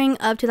 That spring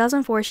of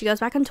 2004, she goes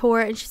back on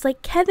tour and she's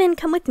like, Kevin,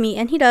 come with me.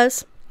 And he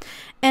does.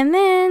 And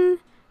then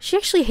she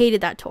actually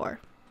hated that tour.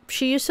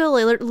 She used to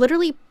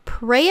literally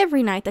pray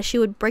every night that she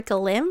would break a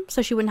limb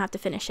so she wouldn't have to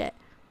finish it.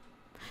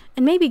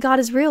 And maybe God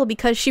is real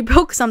because she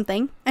broke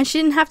something and she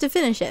didn't have to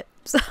finish it.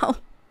 So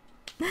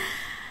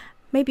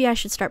maybe I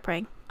should start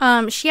praying.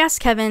 She asks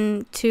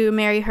Kevin to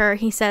marry her.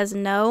 He says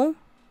no.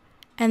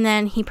 And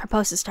then he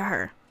proposes to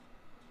her.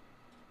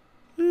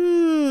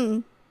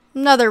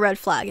 Another red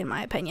flag in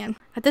my opinion.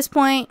 At this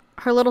point,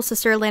 her little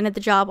sister landed the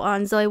job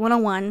on Zoe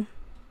 101.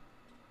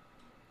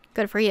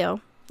 Good for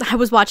you. I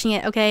was watching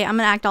it, okay? I'm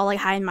gonna act all like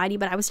high and mighty,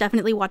 but I was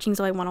definitely watching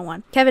Zoe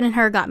 101. Kevin and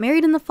her got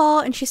married in the fall,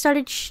 and she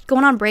started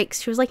going on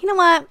breaks. She was like, you know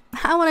what?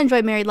 I want to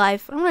enjoy married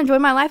life. I want to enjoy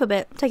my life a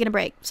bit. I'm taking a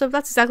break. So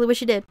that's exactly what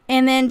she did.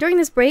 And then during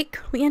this break,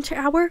 we enter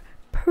our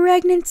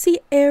pregnancy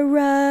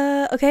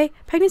era, okay?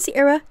 Pregnancy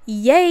era,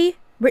 yay!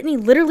 Britney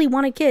literally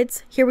wanted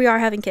kids. Here we are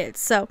having kids.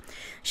 So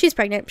she's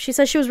pregnant. She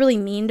says she was really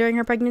mean during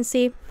her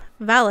pregnancy.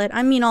 Valid.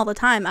 I'm mean all the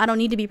time. I don't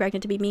need to be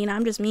pregnant to be mean.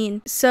 I'm just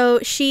mean. So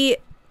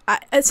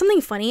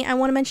something funny I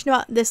want to mention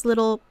about this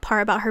little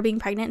part about her being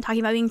pregnant, talking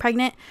about being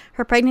pregnant,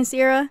 her pregnancy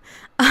era.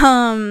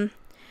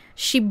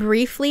 She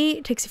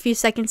briefly takes a few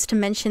seconds to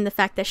mention the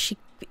fact that she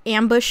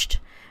ambushed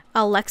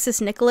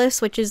Alexis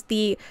Nicholas, which is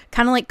the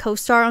kind of like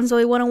co-star on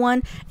Zoe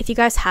 101. If you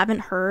guys haven't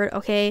heard,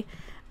 okay,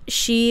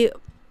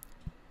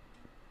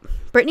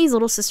 Britney's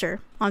little sister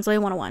on Zoe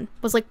 101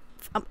 was like,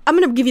 I'm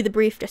gonna give you the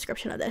brief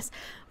description of this,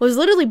 was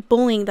literally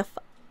bullying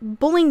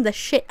the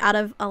shit out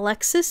of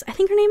Alexis, I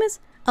think her name is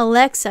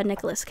Alexa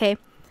Nicholas, okay?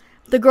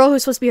 The girl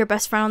who's supposed to be her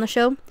best friend on the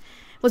show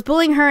was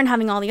bullying her and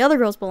having all the other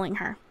girls bullying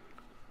her.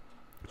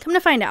 Come to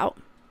find out,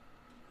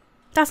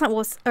 that's not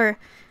what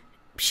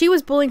she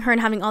was bullying her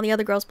and having all the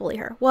other girls bully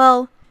her.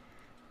 Well,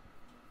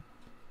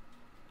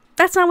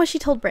 that's not what she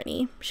told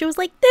Britney. She was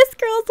like, this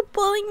girl's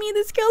bullying me,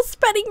 this girl's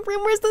spreading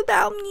rumors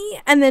about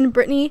me. And then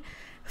Britney,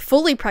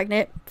 fully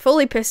pregnant,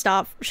 fully pissed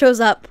off, shows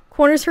up,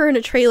 corners her in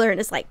a trailer and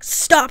is like,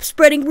 stop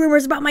spreading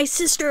rumors about my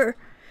sister.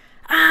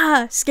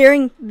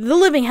 Scaring the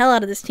living hell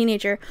out of this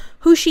teenager,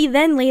 who she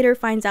then later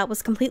finds out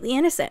was completely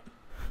innocent.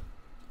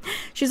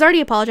 She's already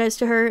apologized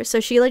to her,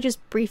 so she like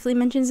just briefly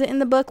mentions it in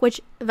the book,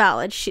 which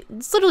valid.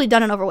 It's literally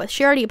done and over with.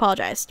 She already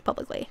apologized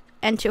publicly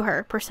and to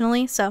her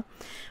personally. So,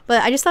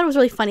 but I just thought it was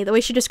really funny the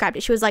way she described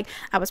it. She was like,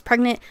 I was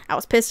pregnant, I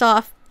was pissed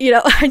off, you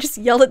know, I just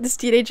yelled at this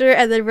teenager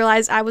and then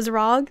realized I was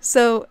wrong.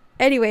 So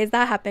anyways,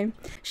 that happened.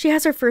 She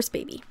has her first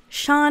baby,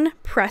 Sean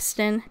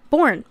Preston,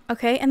 born,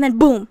 okay? And then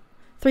boom,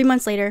 3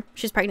 months later,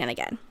 she's pregnant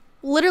again.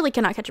 Literally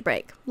cannot catch a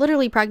break.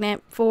 Literally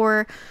pregnant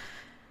for,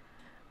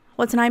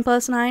 what's 9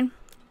 plus 9?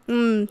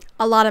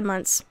 A lot of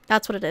months.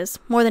 That's what it is.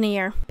 More than a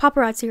year.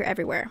 Paparazzi are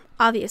everywhere.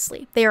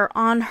 Obviously. They are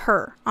on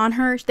her.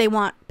 They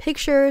want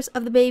pictures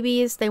of the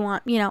babies. They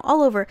want, you know,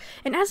 all over.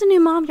 And as a new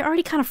mom, you're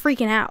already kind of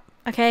freaking out,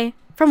 okay?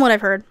 From what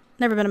I've heard.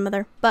 Never been a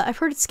mother. But I've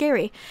heard it's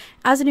scary.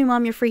 As a new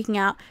mom, you're freaking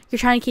out. You're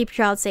trying to keep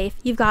your child safe.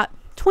 You've got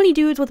 20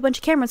 dudes with a bunch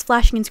of cameras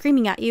flashing and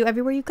screaming at you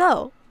everywhere you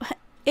go.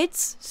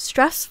 It's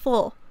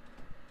stressful.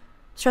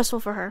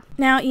 Stressful for her.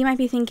 Now, you might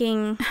be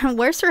thinking,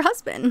 where's her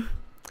husband?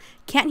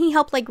 Can't he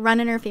help like run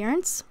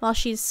interference while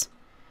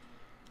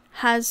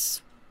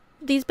has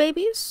these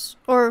babies?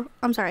 Or,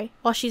 I'm sorry,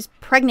 while she's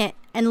pregnant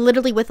and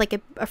literally with like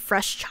a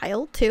fresh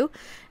child too?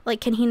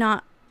 Like, can he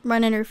not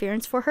run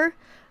interference for her?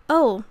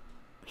 Oh,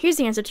 here's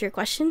the answer to your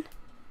question.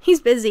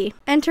 He's busy.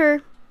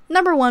 Enter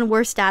number 1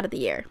 worst dad of the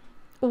year.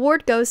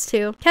 Award goes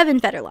to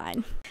Kevin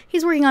Federline.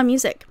 He's working on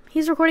music.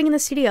 He's recording in the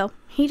studio.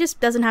 He just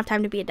doesn't have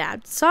time to be a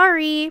dad.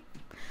 Sorry,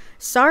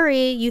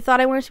 you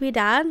thought I wanted to be a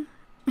dad?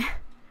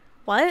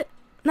 What?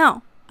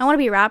 No, I want to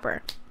be a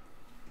rapper.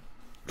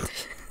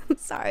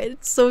 Sorry,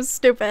 it's so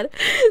stupid.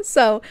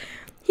 So,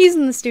 he's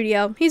in the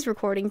studio. He's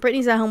recording.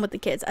 Britney's at home with the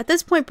kids. At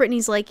this point,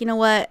 Britney's like, you know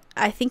what?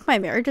 I think my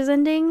marriage is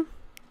ending.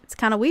 It's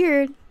kind of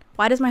weird.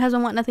 Why does my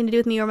husband want nothing to do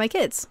with me or my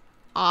kids?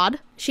 Odd.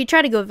 She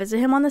tried to go visit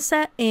him on the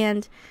set,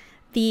 and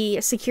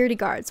the security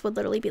guards would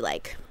literally be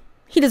like,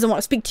 he doesn't want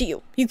to speak to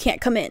you. You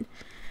can't come in.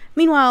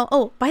 Meanwhile,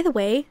 oh, by the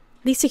way,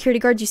 these security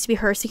guards used to be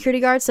her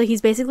security guards, so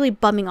he's basically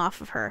bumming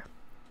off of her.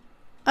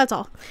 That's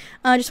all.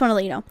 I just want to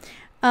let you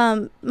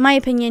know. My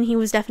opinion, he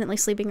was definitely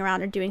sleeping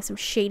around or doing some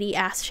shady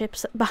ass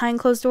shit behind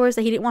closed doors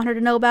that he didn't want her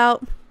to know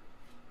about.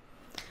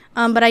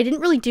 But I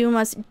didn't really do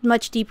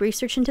much deep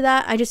research into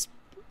that. I just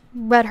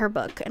read her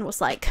book and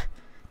was like,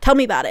 tell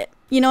me about it.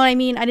 You know what I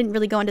mean? I didn't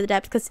really go into the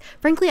depth because,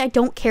 frankly, I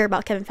don't care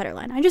about Kevin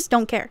Federline. I just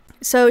don't care.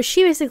 So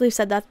she basically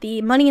said that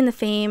the money and the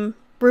fame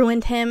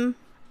ruined him.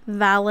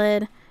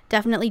 Valid.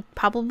 Definitely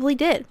probably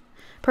did.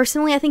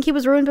 Personally, I think he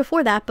was ruined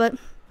before that, but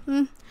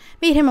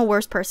made him a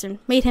worse person.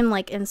 Made him,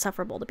 like,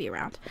 insufferable to be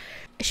around.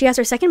 She has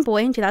her second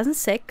boy in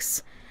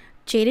 2006.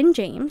 Jaden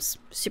James.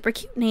 Super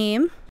cute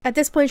name. At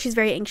this point, she's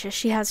very anxious.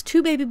 She has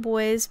 2 baby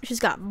boys. She's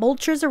got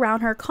vultures around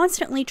her,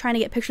 constantly trying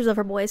to get pictures of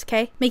her boys,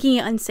 okay? Making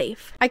it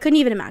unsafe. I couldn't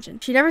even imagine.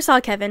 She never saw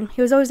Kevin.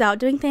 He was always out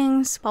doing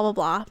things, blah, blah,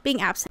 blah,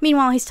 being absent.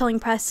 Meanwhile, he's telling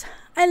press,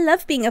 I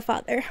love being a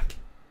father.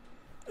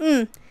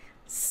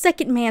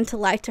 Second man to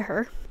lie to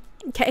her.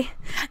 okay,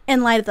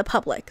 in light of the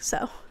public,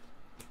 so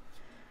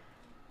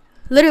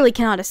literally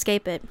cannot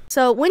escape it.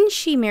 So when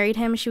she married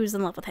him, she was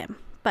in love with him.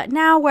 But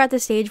now we're at the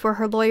stage where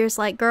her lawyer's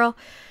like, girl,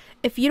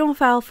 if you don't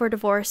file for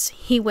divorce,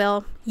 he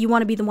will. You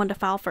want to be the one to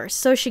file first.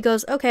 So she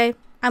goes, okay,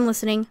 I'm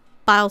listening,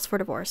 files for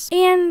divorce.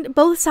 And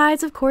both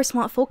sides, of course,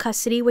 want full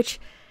custody, which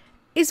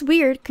is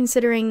weird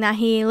considering that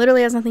he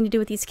literally has nothing to do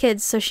with these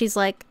kids. So she's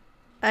like,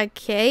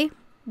 okay,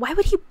 why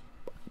would he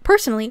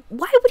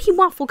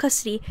want full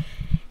custody?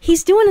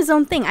 He's doing his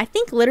own thing. I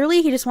think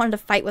literally he just wanted to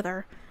fight with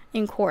her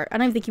in court. I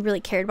don't even think he really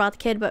cared about the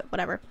kid, but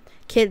whatever.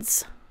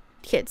 Kids.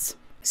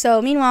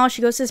 So meanwhile,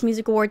 she goes to this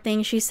music award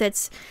thing. She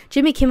sits.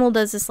 Jimmy Kimmel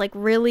does this like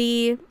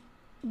really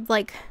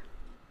like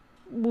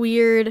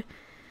weird,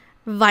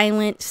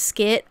 violent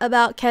skit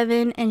about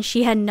Kevin, and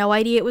she had no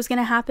idea it was going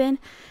to happen.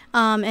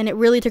 And it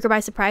really took her by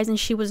surprise, and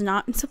she was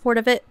not in support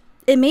of it.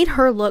 It made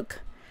her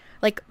look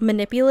like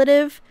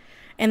manipulative,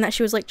 and that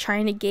she was like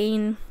trying to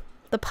gain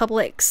the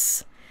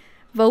public's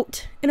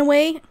vote in a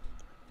way.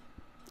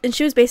 And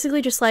she was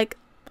basically just like,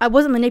 I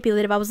wasn't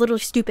manipulative, I was literally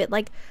stupid.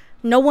 Like,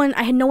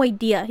 I had no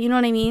idea, you know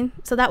what I mean?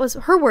 So that was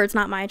her words,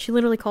 not mine. She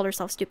literally called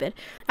herself stupid.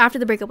 After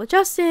the breakup with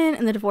Justin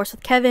and the divorce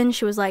with Kevin,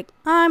 she was like,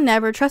 I'm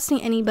never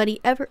trusting anybody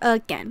ever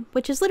again,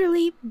 which is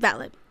literally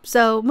valid.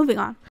 So moving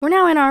on. We're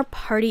now in our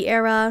party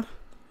era.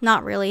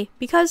 Not really,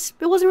 because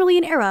it wasn't really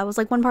an era. It was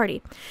like one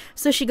party.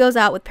 So she goes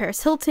out with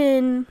Paris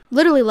Hilton,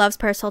 literally loves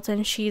Paris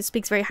Hilton. She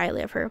speaks very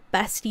highly of her.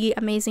 Bestie,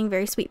 amazing,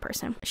 very sweet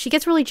person. She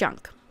gets really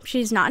drunk.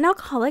 She's not an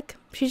alcoholic.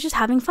 She's just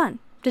having fun.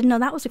 Didn't know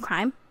that was a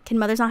crime. Can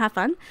mothers not have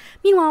fun?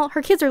 Meanwhile,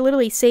 her kids are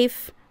literally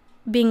safe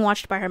being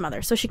watched by her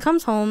mother. So she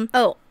comes home.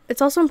 Oh,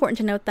 it's also important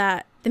to note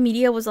that the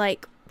media was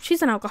like,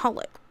 she's an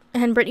alcoholic.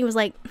 And Britney was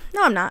like,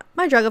 no, I'm not.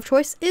 My drug of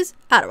choice is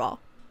Adderall.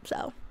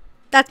 So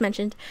that's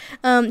mentioned.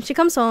 She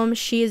comes home.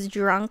 She is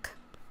drunk.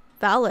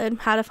 Valid.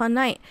 Had a fun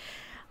night.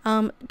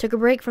 Took a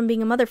break from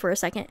being a mother for a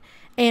second.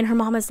 And her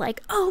mom is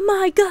like, oh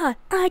my God,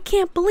 I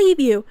can't believe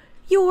you.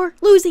 You're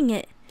losing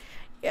it.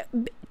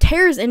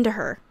 Tears into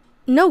her.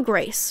 No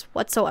grace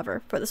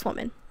whatsoever for this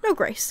woman. No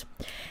grace.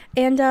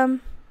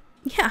 And,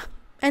 yeah.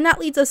 And that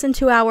leads us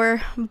into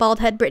our bald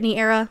head Britney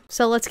era.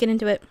 So let's get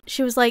into it.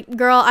 She was like,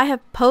 girl, I have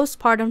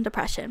postpartum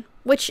depression,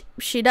 which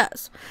she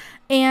does.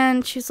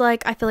 And she's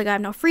like, I feel like I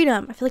have no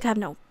freedom. I feel like I have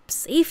no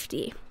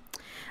safety.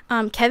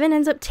 Kevin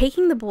ends up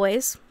taking the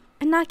boys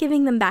and not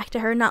giving them back to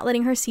her, not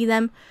letting her see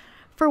them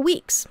for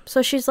weeks.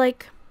 So she's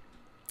like,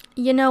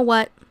 you know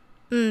what?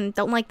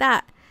 Don't like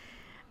that.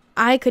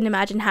 I couldn't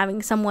imagine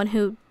having someone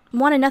who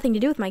wanted nothing to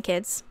do with my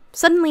kids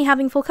suddenly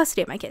having full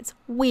custody of my kids.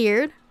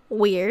 Weird,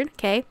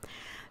 okay?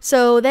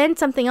 So then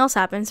something else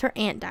happens. Her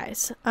aunt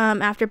dies.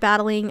 After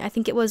battling, I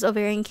think it was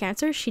ovarian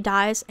cancer, she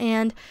dies,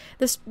 and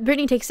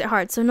Britney takes it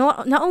hard. So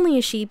not only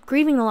is she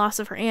grieving the loss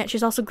of her aunt,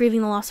 she's also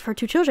grieving the loss of her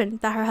 2 children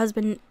that her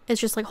husband is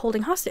just like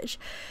holding hostage.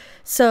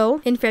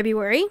 So in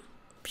February,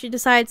 she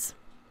decides,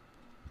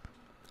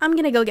 I'm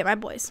gonna go get my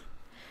boys.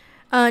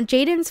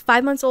 Jaden's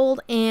 5 months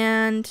old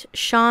and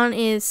Sean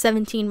is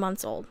 17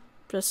 months old,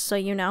 just so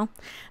you know.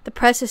 The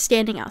press is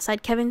standing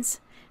outside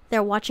Kevin's.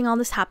 They're watching all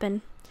this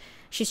happen.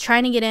 She's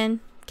trying to get in.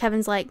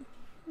 Kevin's like,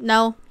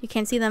 no, you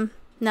can't see them.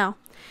 No.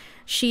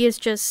 She is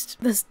just,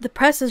 the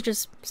press is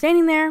just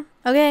standing there,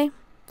 okay,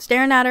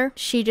 staring at her.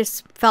 She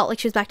just felt like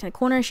she was backed in the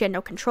corner. She had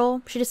no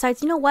control. She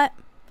decides, you know what?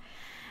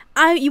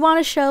 You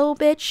want a show,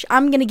 bitch?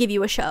 I'm going to give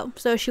you a show.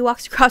 So she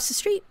walks across the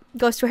street,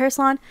 goes to a hair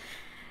salon,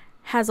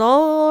 has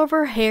all of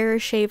her hair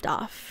shaved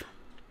off.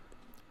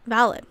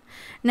 Valid.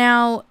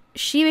 Now,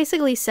 she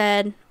basically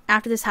said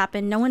after this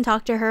happened, no one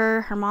talked to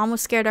her. Her mom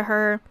was scared of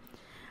her,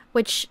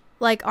 which,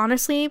 like,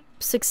 honestly,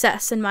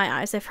 success in my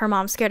eyes. If her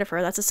mom's scared of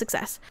her, that's a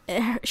success.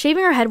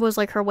 Shaving her head was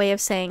like her way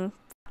of saying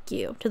fuck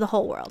you to the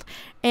whole world.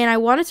 And I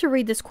wanted to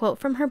read this quote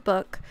from her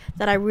book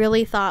that I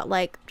really thought,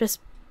 like, just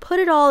put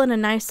it all in a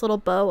nice little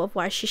bow of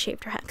why she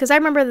shaved her head. Because I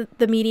remember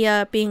the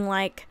media being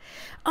like,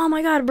 oh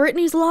my God,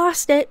 Britney's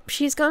lost it.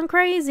 She's gone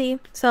crazy.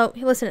 So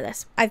listen to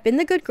this. I've been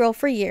the good girl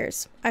for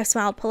years. I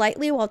smiled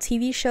politely while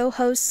TV show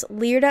hosts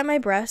leered at my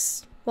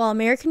breasts, while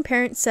American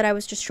parents said I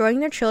was destroying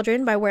their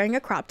children by wearing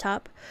a crop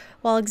top,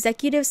 while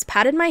executives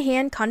patted my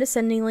hand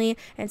condescendingly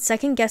and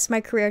second-guessed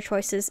my career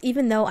choices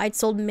even though I'd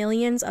sold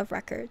millions of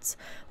records,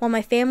 while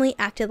my family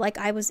acted like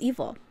I was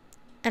evil.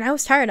 And I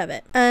was tired of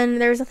it. And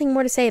there was nothing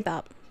more to say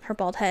about her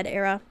bald head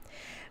era.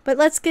 But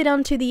let's get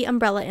on to the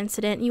umbrella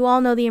incident. You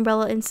all know the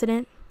umbrella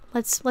incident.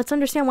 Let's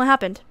understand what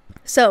happened.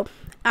 So,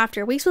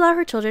 after weeks without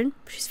her children,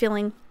 she's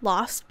feeling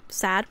lost,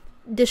 sad,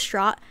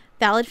 distraught,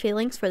 valid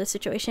feelings for the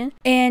situation.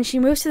 And she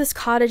moves to this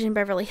cottage in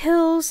Beverly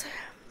Hills.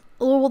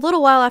 A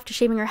little while after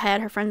shaving her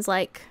head, her friend's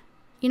like,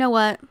 you know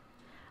what?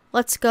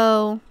 Let's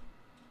go,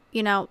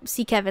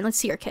 see Kevin. Let's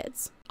see your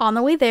kids. On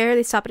the way there,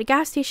 they stop at a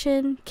gas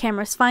station.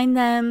 Cameras find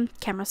them.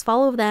 Cameras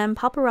follow them.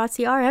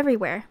 Paparazzi are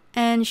everywhere.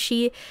 And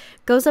she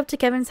goes up to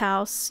Kevin's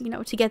house,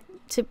 to get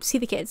to see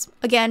the kids.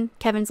 Again,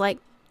 Kevin's like,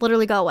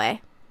 literally go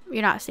away.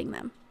 You're not seeing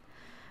them.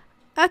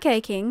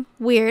 Okay, King.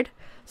 Weird.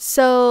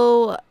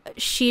 So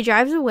she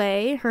drives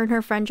away. Her and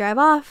her friend drive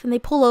off, and they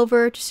pull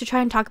over just to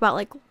try and talk about,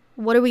 like,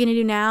 what are we gonna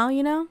do now,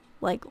 you know?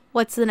 Like,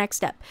 what's the next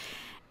step?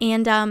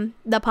 And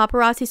the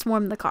paparazzi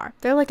swarm the car.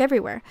 They're like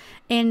everywhere.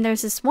 And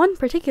there's this one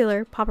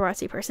particular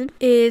paparazzi person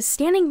is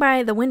standing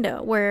by the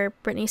window where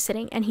Britney's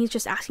sitting, and he's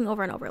just asking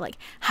over and over, like,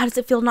 how does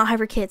it feel to not have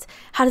her kids?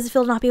 How does it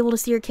feel to not be able to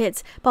see your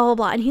kids? Blah, blah,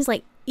 blah. And he's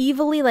like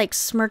evilly like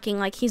smirking,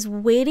 like he's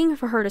waiting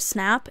for her to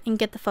snap and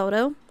get the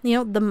photo, you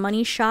know, the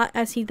money shot,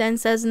 as he then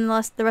says in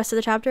the rest of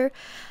the chapter.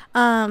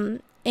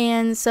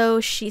 And so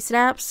she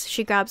snaps,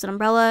 she grabs an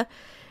umbrella,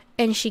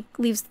 and she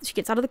leaves. She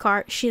gets out of the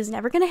car. She is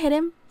never gonna hit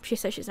him. She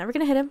says she's never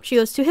gonna hit him. She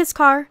goes to his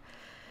car,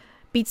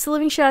 beats the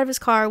living shit out of his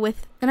car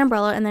with an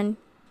umbrella, and then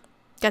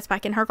gets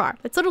back in her car.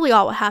 That's literally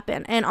all what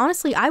happened. And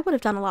honestly, I would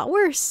have done a lot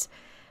worse.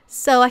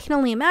 So I can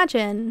only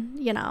imagine,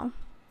 you know,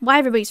 why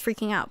everybody's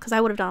freaking out, because I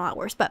would have done a lot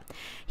worse. But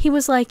he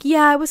was like,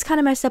 yeah, it was kind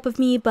of messed up of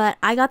me, but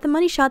I got the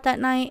money shot that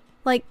night.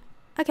 Like,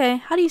 okay,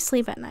 how do you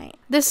sleep at night?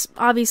 This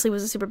obviously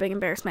was a super big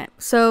embarrassment.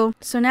 So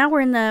now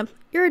we're in the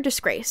you're a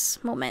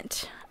disgrace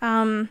moment.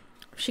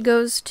 She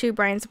goes to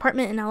Brian's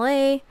apartment in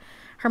LA.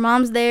 Her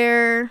mom's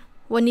there.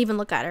 Wouldn't even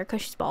look at her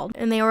because she's bald.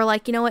 And they were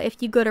like, you know what,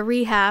 if you go to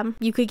rehab,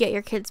 you could get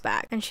your kids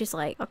back. And she's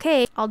like,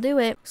 okay, I'll do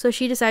it. So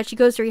she decides she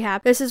goes to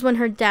rehab. This is when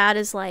her dad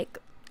is like,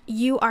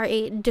 you are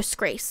a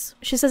disgrace.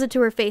 She says it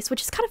to her face,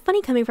 which is kind of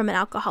funny coming from an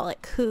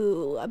alcoholic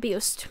who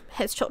abused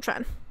his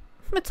children.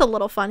 It's a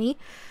little funny.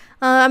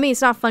 I mean,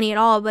 it's not funny at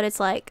all, but it's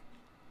like,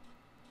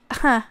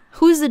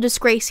 who's the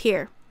disgrace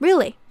here?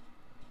 Really?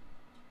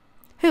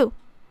 Who?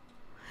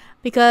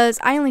 Because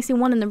I only see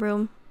one in the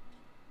room.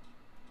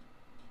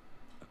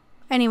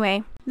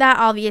 Anyway, that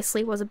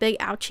obviously was a big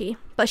ouchie.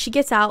 But she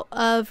gets out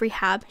of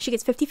rehab. She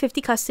gets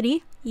 50-50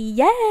 custody.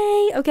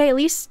 Yay! Okay, at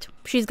least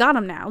she's got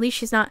him now. At least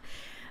she's not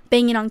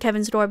banging on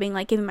Kevin's door being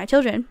like, give me my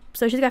children.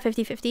 So she's got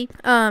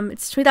 50-50.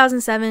 It's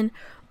 2007.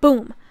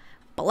 Boom.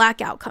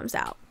 Blackout comes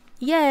out.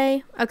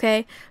 Yay.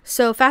 Okay,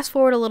 so fast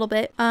forward a little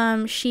bit.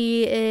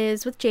 She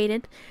is with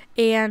Jaden,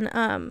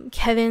 and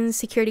Kevin's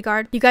security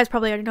guard, you guys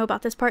probably already know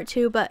about this part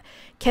too, but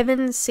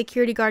Kevin's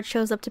security guard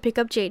shows up to pick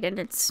up Jaden.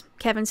 It's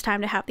Kevin's time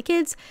to have the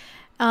kids.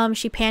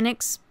 She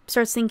panics,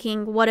 starts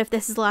thinking, what if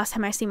this is the last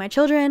time I see my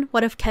children?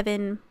 What if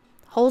Kevin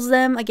holds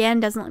them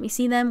again, doesn't let me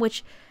see them?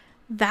 Which,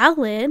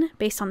 valid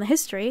based on the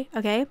history.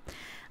 Okay.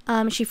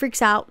 She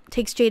freaks out,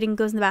 takes Jaden,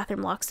 goes in the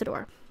bathroom, locks the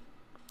door.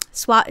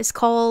 SWAT is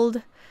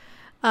called.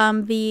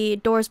 The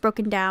door is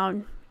broken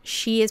down.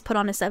 She is put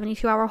on a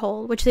 72-hour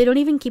hold, which they don't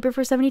even keep her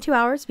for 72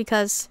 hours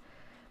because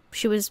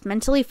she was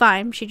mentally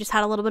fine. She just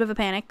had a little bit of a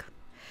panic.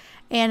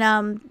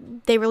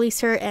 And they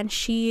release her, and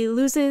she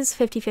loses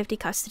 50-50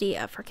 custody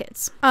of her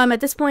kids.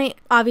 At this point,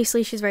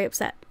 obviously, she's very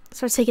upset.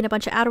 Starts taking a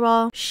bunch of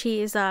Adderall.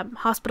 She's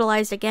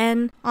hospitalized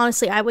again.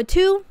 Honestly, I would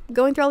too,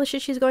 going through all the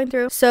shit she's going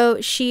through.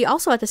 So she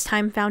also at this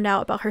time found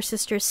out about her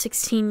sister's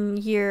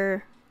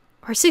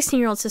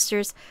 16-year-old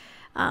sister's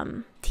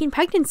teen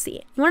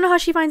pregnancy. You want to know how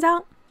she finds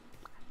out?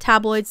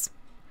 Tabloids.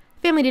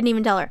 Family didn't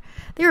even tell her.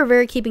 They were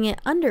very keeping it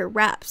under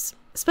wraps,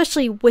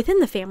 especially within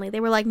the family. They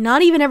were like,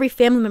 not even every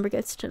family member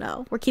gets to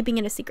know. We're keeping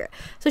it a secret.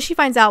 So she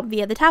finds out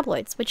via the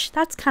tabloids, which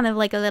that's kind of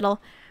like a little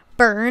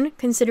burn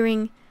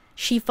considering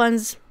she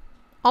funds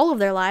all of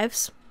their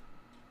lives.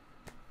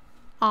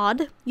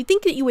 Odd. You'd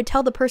think that you would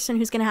tell the person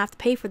who's going to have to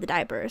pay for the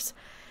diapers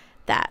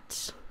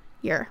that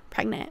you're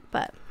pregnant,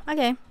 but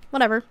okay.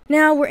 Whatever.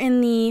 Now we're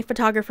in the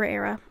photographer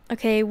era.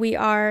 Okay, we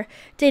are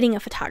dating a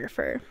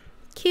photographer.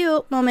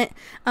 Cute moment.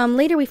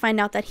 Later we find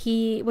out that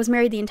he was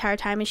married the entire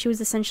time and she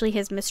was essentially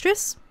his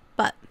mistress,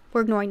 but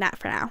we're ignoring that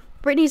for now.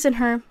 Britney's in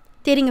her,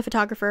 dating a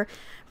photographer,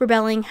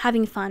 rebelling,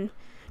 having fun,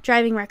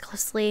 driving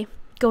recklessly,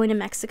 going to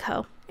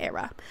Mexico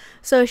era.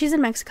 So she's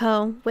in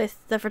Mexico with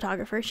the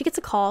photographer. She gets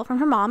a call from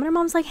her mom, and her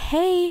mom's like,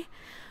 hey,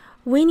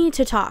 we need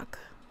to talk.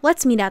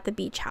 Let's meet at the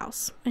beach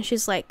house. And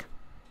she's like,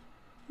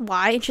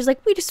 why? And she's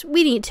like,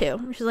 we need to.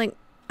 And she's like,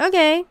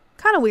 okay,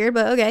 kind of weird,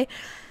 but okay.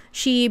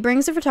 She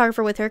brings the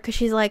photographer with her because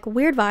she's like,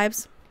 weird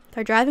vibes.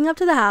 They're driving up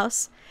to the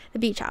house, the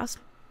beach house,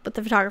 with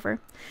the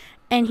photographer.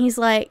 And he's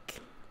like,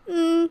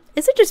 is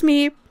it just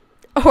me?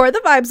 Or the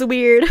vibes are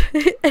weird?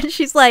 And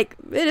she's like,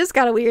 it is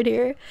kind of weird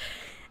here.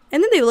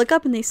 And then they look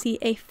up and they see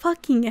a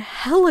fucking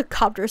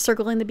helicopter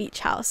circling the beach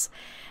house.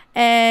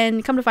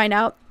 And come to find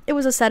out, it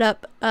was a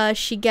setup.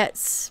 She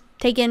gets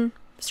taken,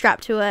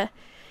 strapped to a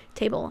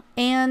table,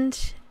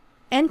 and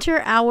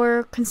enter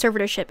our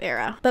conservatorship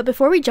era. But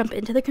before we jump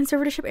into the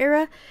conservatorship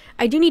era,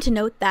 I do need to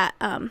note that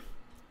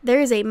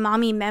there is a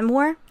mommy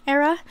memoir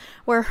era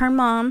where her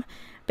mom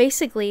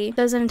basically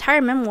does an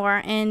entire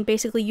memoir and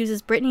basically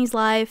uses Britney's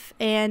life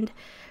and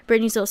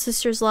Britney's little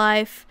sister's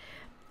life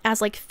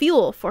as like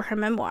fuel for her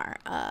memoir.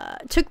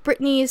 Took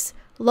Britney's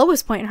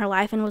lowest point in her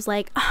life and was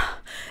like, oh,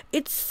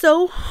 it's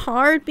so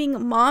hard being a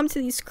mom to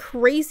these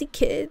crazy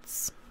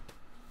kids.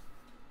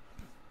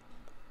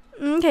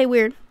 Okay,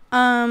 weird.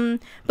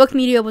 Book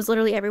media was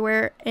literally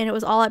everywhere, and it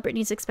was all at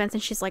Britney's expense,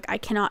 and she's like, I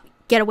cannot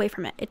get away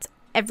from it. It's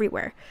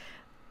everywhere.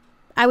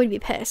 I would be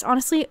pissed.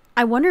 Honestly,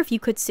 I wonder if you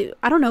could sue.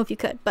 I don't know if you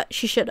could, but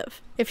she should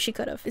have, if she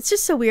could have. It's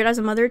just so weird as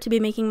a mother to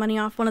be making money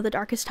off one of the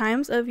darkest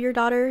times of your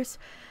daughter's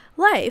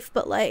life,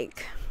 but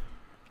like,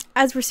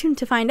 as we're soon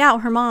to find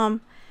out, her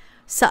mom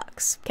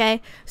sucks.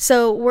 Okay,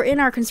 so we're in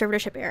our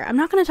conservatorship era. I'm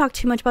not going to talk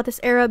too much about this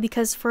era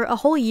because for a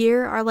whole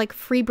year, our like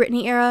free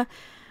Britney era,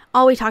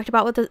 all we talked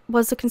about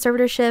was the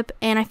conservatorship,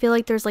 and I feel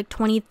like there's like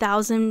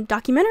 20,000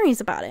 documentaries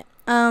about it.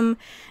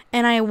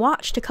 And I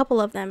watched a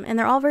couple of them, and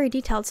they're all very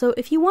detailed. So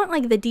if you want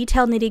like the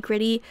detailed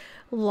nitty-gritty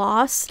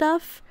law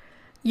stuff,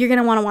 you're going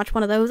to want to watch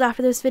one of those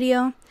after this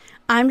video.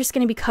 I'm just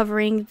going to be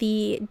covering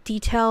the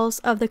details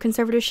of the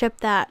conservatorship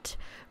that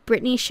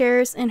Britney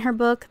shares in her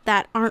book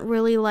that aren't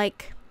really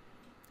like,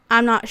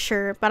 I'm not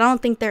sure, but I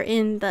don't think they're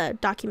in the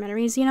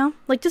documentaries, you know?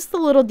 Like just the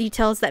little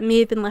details that may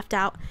have been left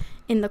out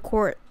in the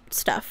court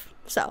stuff.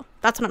 So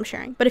that's what I'm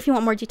sharing. But if you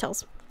want more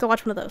details, go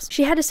watch one of those.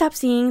 She had to stop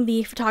seeing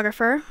the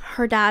photographer.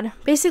 Her dad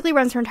basically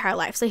runs her entire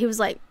life. So he was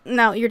like,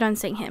 no, you're done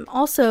seeing him.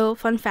 Also,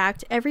 fun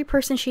fact, every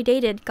person she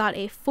dated got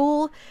a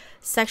full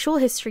sexual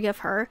history of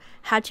her,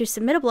 had to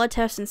submit a blood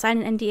test and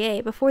sign an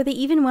NDA before they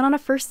even went on a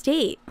first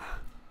date.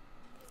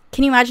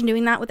 Can you imagine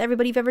doing that with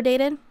everybody you've ever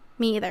dated?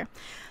 Me either.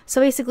 So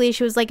basically,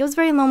 she was like, it was a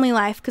very lonely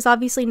life because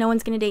obviously no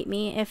one's going to date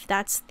me if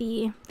that's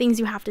the things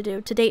you have to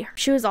do to date her.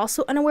 She was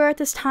also unaware at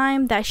this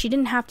time that she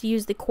didn't have to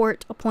use the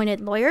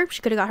court-appointed lawyer.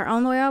 She could have got her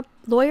own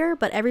lawyer,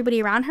 but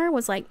everybody around her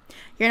was like,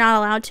 you're not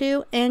allowed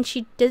to. And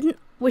she didn't,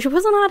 she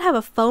wasn't allowed to have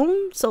a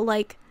phone. So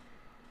like,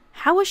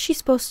 how was she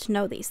supposed to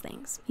know these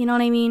things? You know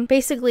what I mean?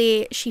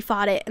 Basically, she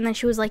fought it. And then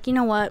she was like, you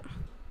know what?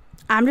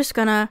 I'm just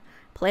going to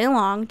play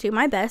along, do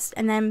my best.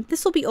 And then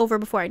this will be over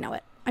before I know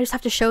it. I just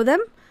have to show them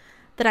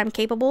that I'm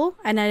capable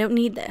and I don't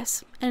need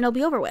this, and it'll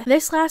be over with.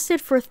 This lasted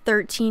for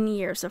 13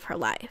 years of her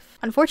life.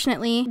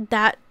 Unfortunately,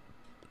 that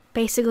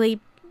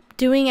basically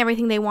doing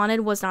everything they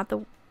wanted was not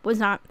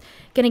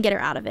gonna get her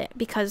out of it,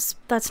 because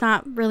that's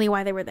not really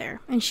why they were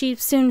there. And she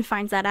soon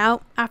finds that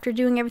out after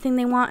doing everything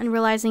they want and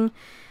realizing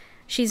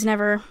she's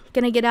never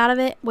gonna get out of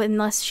it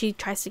unless she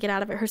tries to get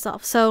out of it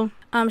herself. So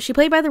she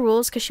played by the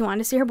rules because she wanted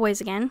to see her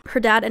boys again.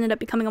 Her dad ended up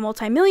becoming a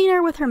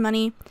multimillionaire with her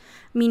money.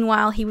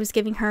 Meanwhile, he was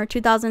giving her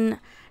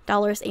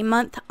 $2,000 a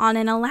month on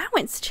an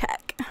allowance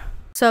check.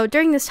 So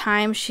during this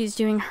time, she's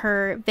doing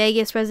her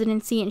Vegas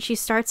residency and she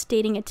starts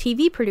dating a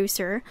TV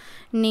producer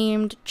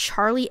named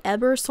Charlie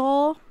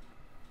Ebersol.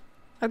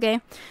 Okay.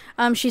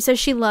 She says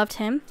she loved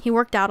him. He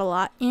worked out a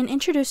lot and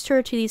introduced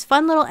her to these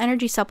fun little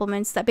energy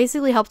supplements that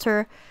basically helped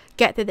her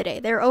get through the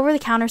day. They're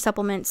over-the-counter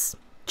supplements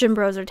gym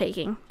bros are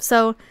taking.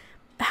 So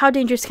how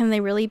dangerous can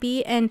they really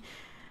be? And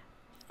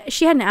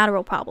she had an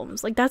Adderall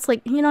problems. Like, that's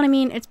like, you know what I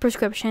mean? It's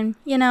prescription,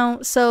 you know?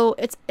 So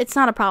it's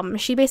not a problem.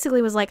 She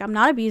basically was like, I'm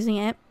not abusing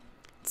it.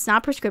 It's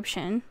not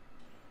prescription.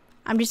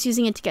 I'm just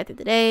using it to get through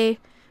the day,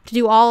 to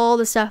do all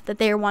the stuff that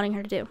they are wanting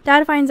her to do.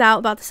 Dad finds out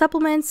about the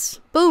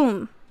supplements.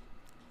 Boom.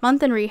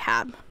 Month in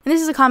rehab. And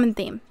this is a common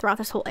theme throughout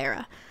this whole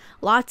era.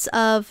 Lots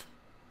of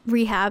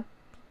rehab.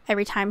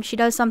 Every time she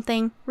does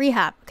something,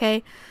 rehab,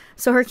 okay?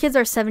 So her kids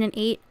are 7 and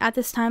 8 at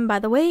this time, by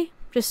the way,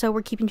 just so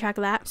we're keeping track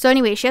of that. So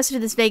anyway, she has to do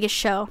this Vegas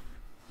show.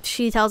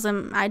 She tells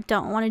them, I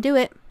don't want to do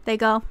it. They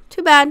go,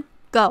 too bad,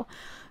 go.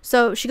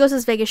 So she goes to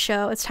this Vegas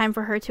show. It's time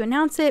for her to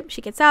announce it.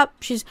 She gets up.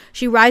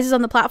 She rises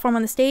on the platform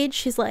on the stage.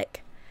 She's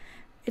like,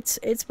 it's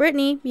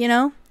Britney, you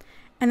know?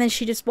 And then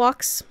she just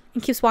walks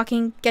and keeps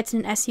walking, gets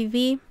in an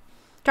SUV,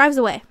 drives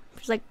away.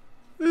 She's like,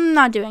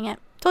 not doing it.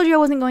 Told you I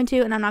wasn't going to,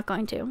 and I'm not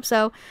going to.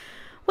 So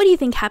what do you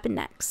think happened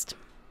next?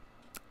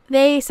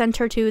 They sent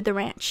her to the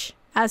ranch,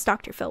 as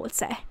Dr. Phil would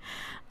say.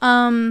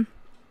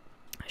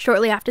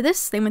 Shortly after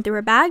this, they went through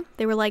her bag.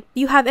 They were like,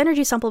 you have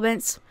energy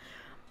supplements.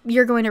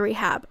 You're going to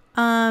rehab.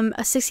 A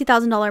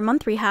 $60,000 a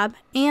month rehab,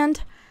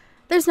 and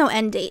there's no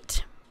end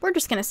date. We're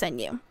just going to send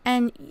you.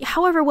 And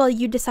however well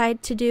you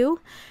decide to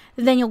do,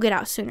 then you'll get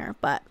out sooner.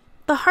 But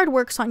the hard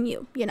work's on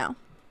you, you know.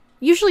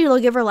 Usually they'll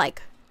give her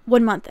like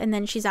 1 month and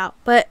then she's out.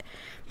 But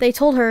they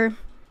told her,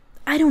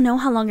 I don't know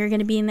how long you're going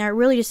to be in there. It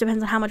really just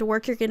depends on how much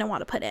work you're going to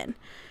want to put in.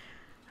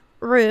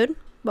 Rude,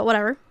 but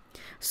whatever.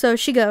 So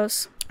she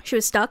goes. She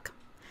was stuck.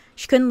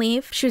 She couldn't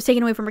leave. She was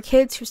taken away from her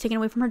kids. She was taken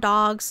away from her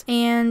dogs.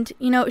 And,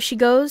 you know, she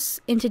goes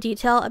into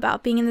detail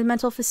about being in the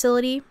mental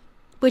facility,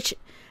 which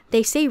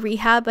they say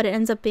rehab, but it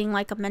ends up being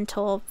like a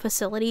mental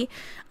facility.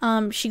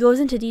 She goes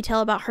into detail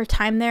about her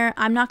time there.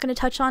 I'm not going to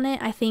touch on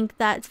it. I think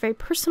that it's very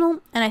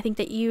personal, and I think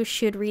that you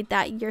should read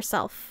that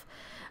yourself.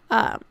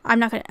 I'm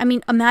not going to, I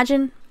mean,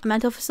 imagine a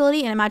mental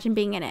facility and imagine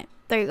being in it.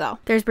 There you go.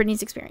 There's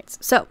Britney's experience.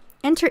 So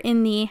enter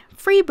in the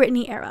free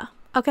Britney era.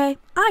 Okay.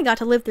 I got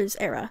to live through this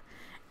era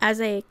as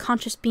a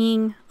conscious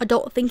being,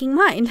 adult thinking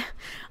mind.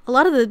 A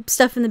lot of the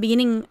stuff in the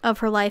beginning of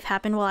her life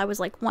happened while I was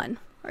like 1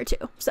 or 2.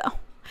 So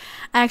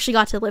I actually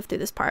got to live through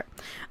this part.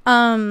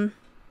 So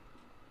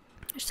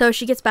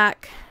she gets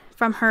back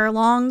from her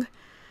long,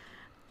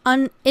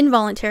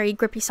 involuntary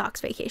grippy socks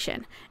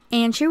vacation.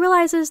 And she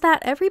realizes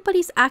that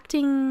everybody's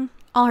acting,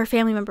 all her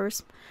family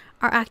members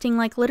are acting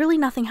like literally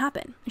nothing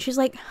happened. And she's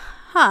like,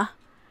 huh,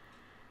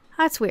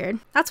 that's weird.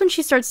 That's when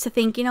she starts to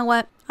think, you know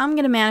what? I'm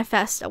going to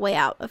manifest a way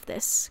out of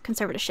this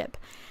conservatorship.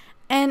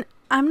 And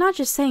I'm not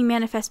just saying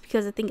manifest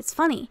because I think it's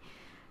funny.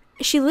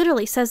 She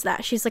literally says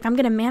that. She's like, I'm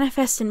going to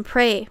manifest and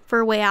pray for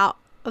a way out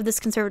of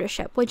this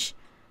conservatorship, which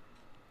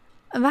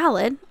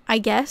valid, I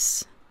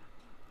guess.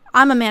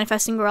 I'm a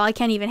manifesting girl. I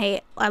can't even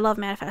hate. I love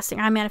manifesting.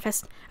 I've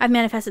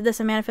manifested this.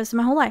 I manifested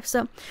my whole life.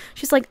 So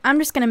she's like, I'm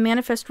just going to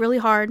manifest really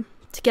hard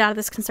to get out of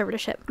this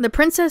conservatorship. The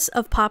princess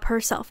of pop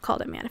herself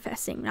called it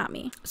manifesting, not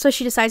me. So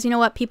she decides, you know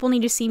what? People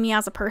need to see me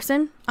as a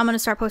person. I'm going to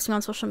start posting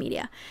on social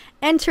media.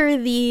 Enter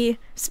the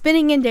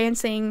spinning and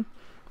dancing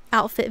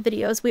outfit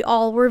videos we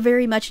all were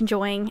very much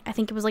enjoying. I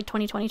think it was like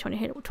 2020,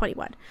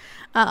 2021.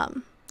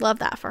 Love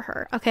that for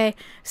her. Okay,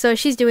 so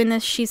she's doing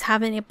this. She's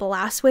having a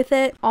blast with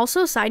it.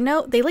 Also, side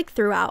note, they like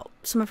threw out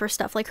some of her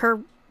stuff, like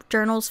her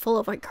journals full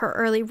of like her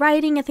early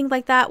writing and things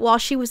like that. While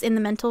she was in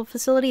the mental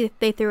facility,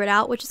 they threw it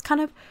out, which is kind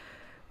of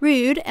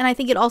rude. And I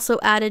think it also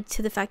added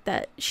to the fact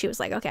that she was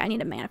like, okay, I need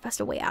to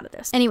manifest a way out of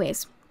this.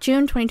 Anyways,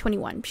 June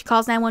 2021, she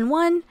calls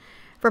 911,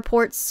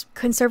 reports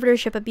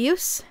conservatorship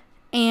abuse,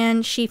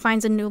 and she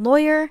finds a new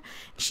lawyer.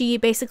 She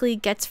basically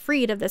gets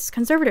freed of this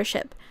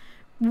conservatorship.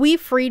 We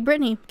freed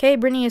Britney. Okay,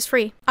 Britney is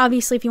free.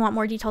 Obviously, if you want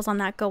more details on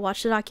that, go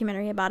watch the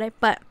documentary about it.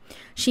 But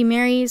she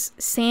marries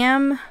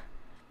Sam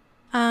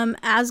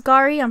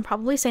Asghari. I'm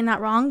probably saying that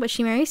wrong, but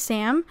she marries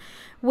Sam,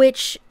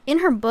 which in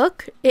her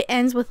book, it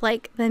ends with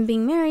like them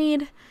being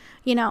married,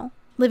 you know,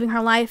 living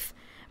her life.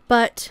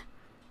 But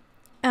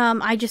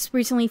I just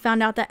recently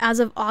found out that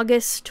as of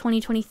August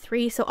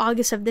 2023, so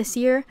August of this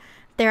year,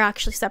 they're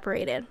actually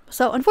separated.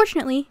 So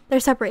unfortunately, they're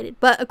separated.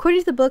 But according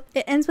to the book,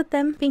 it ends with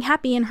them being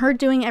happy and her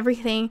doing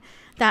everything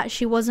that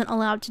she wasn't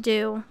allowed to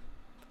do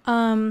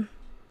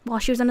while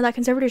she was under that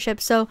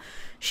conservatorship. So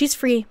she's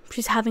free.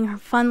 She's having her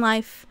fun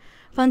life,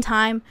 fun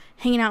time,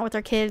 hanging out with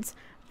her kids,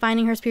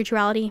 finding her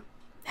spirituality,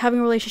 having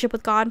a relationship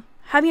with God,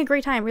 having a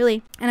great time,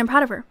 really. And I'm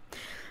proud of her.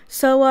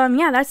 So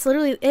yeah, that's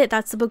literally it.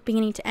 That's the book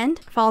beginning to end.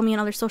 Follow me on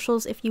other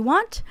socials if you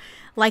want.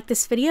 Like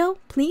this video,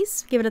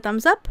 please give it a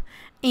thumbs up,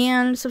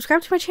 and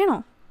subscribe to my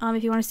channel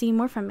if you want to see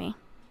more from me.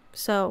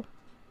 So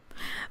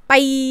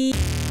bye.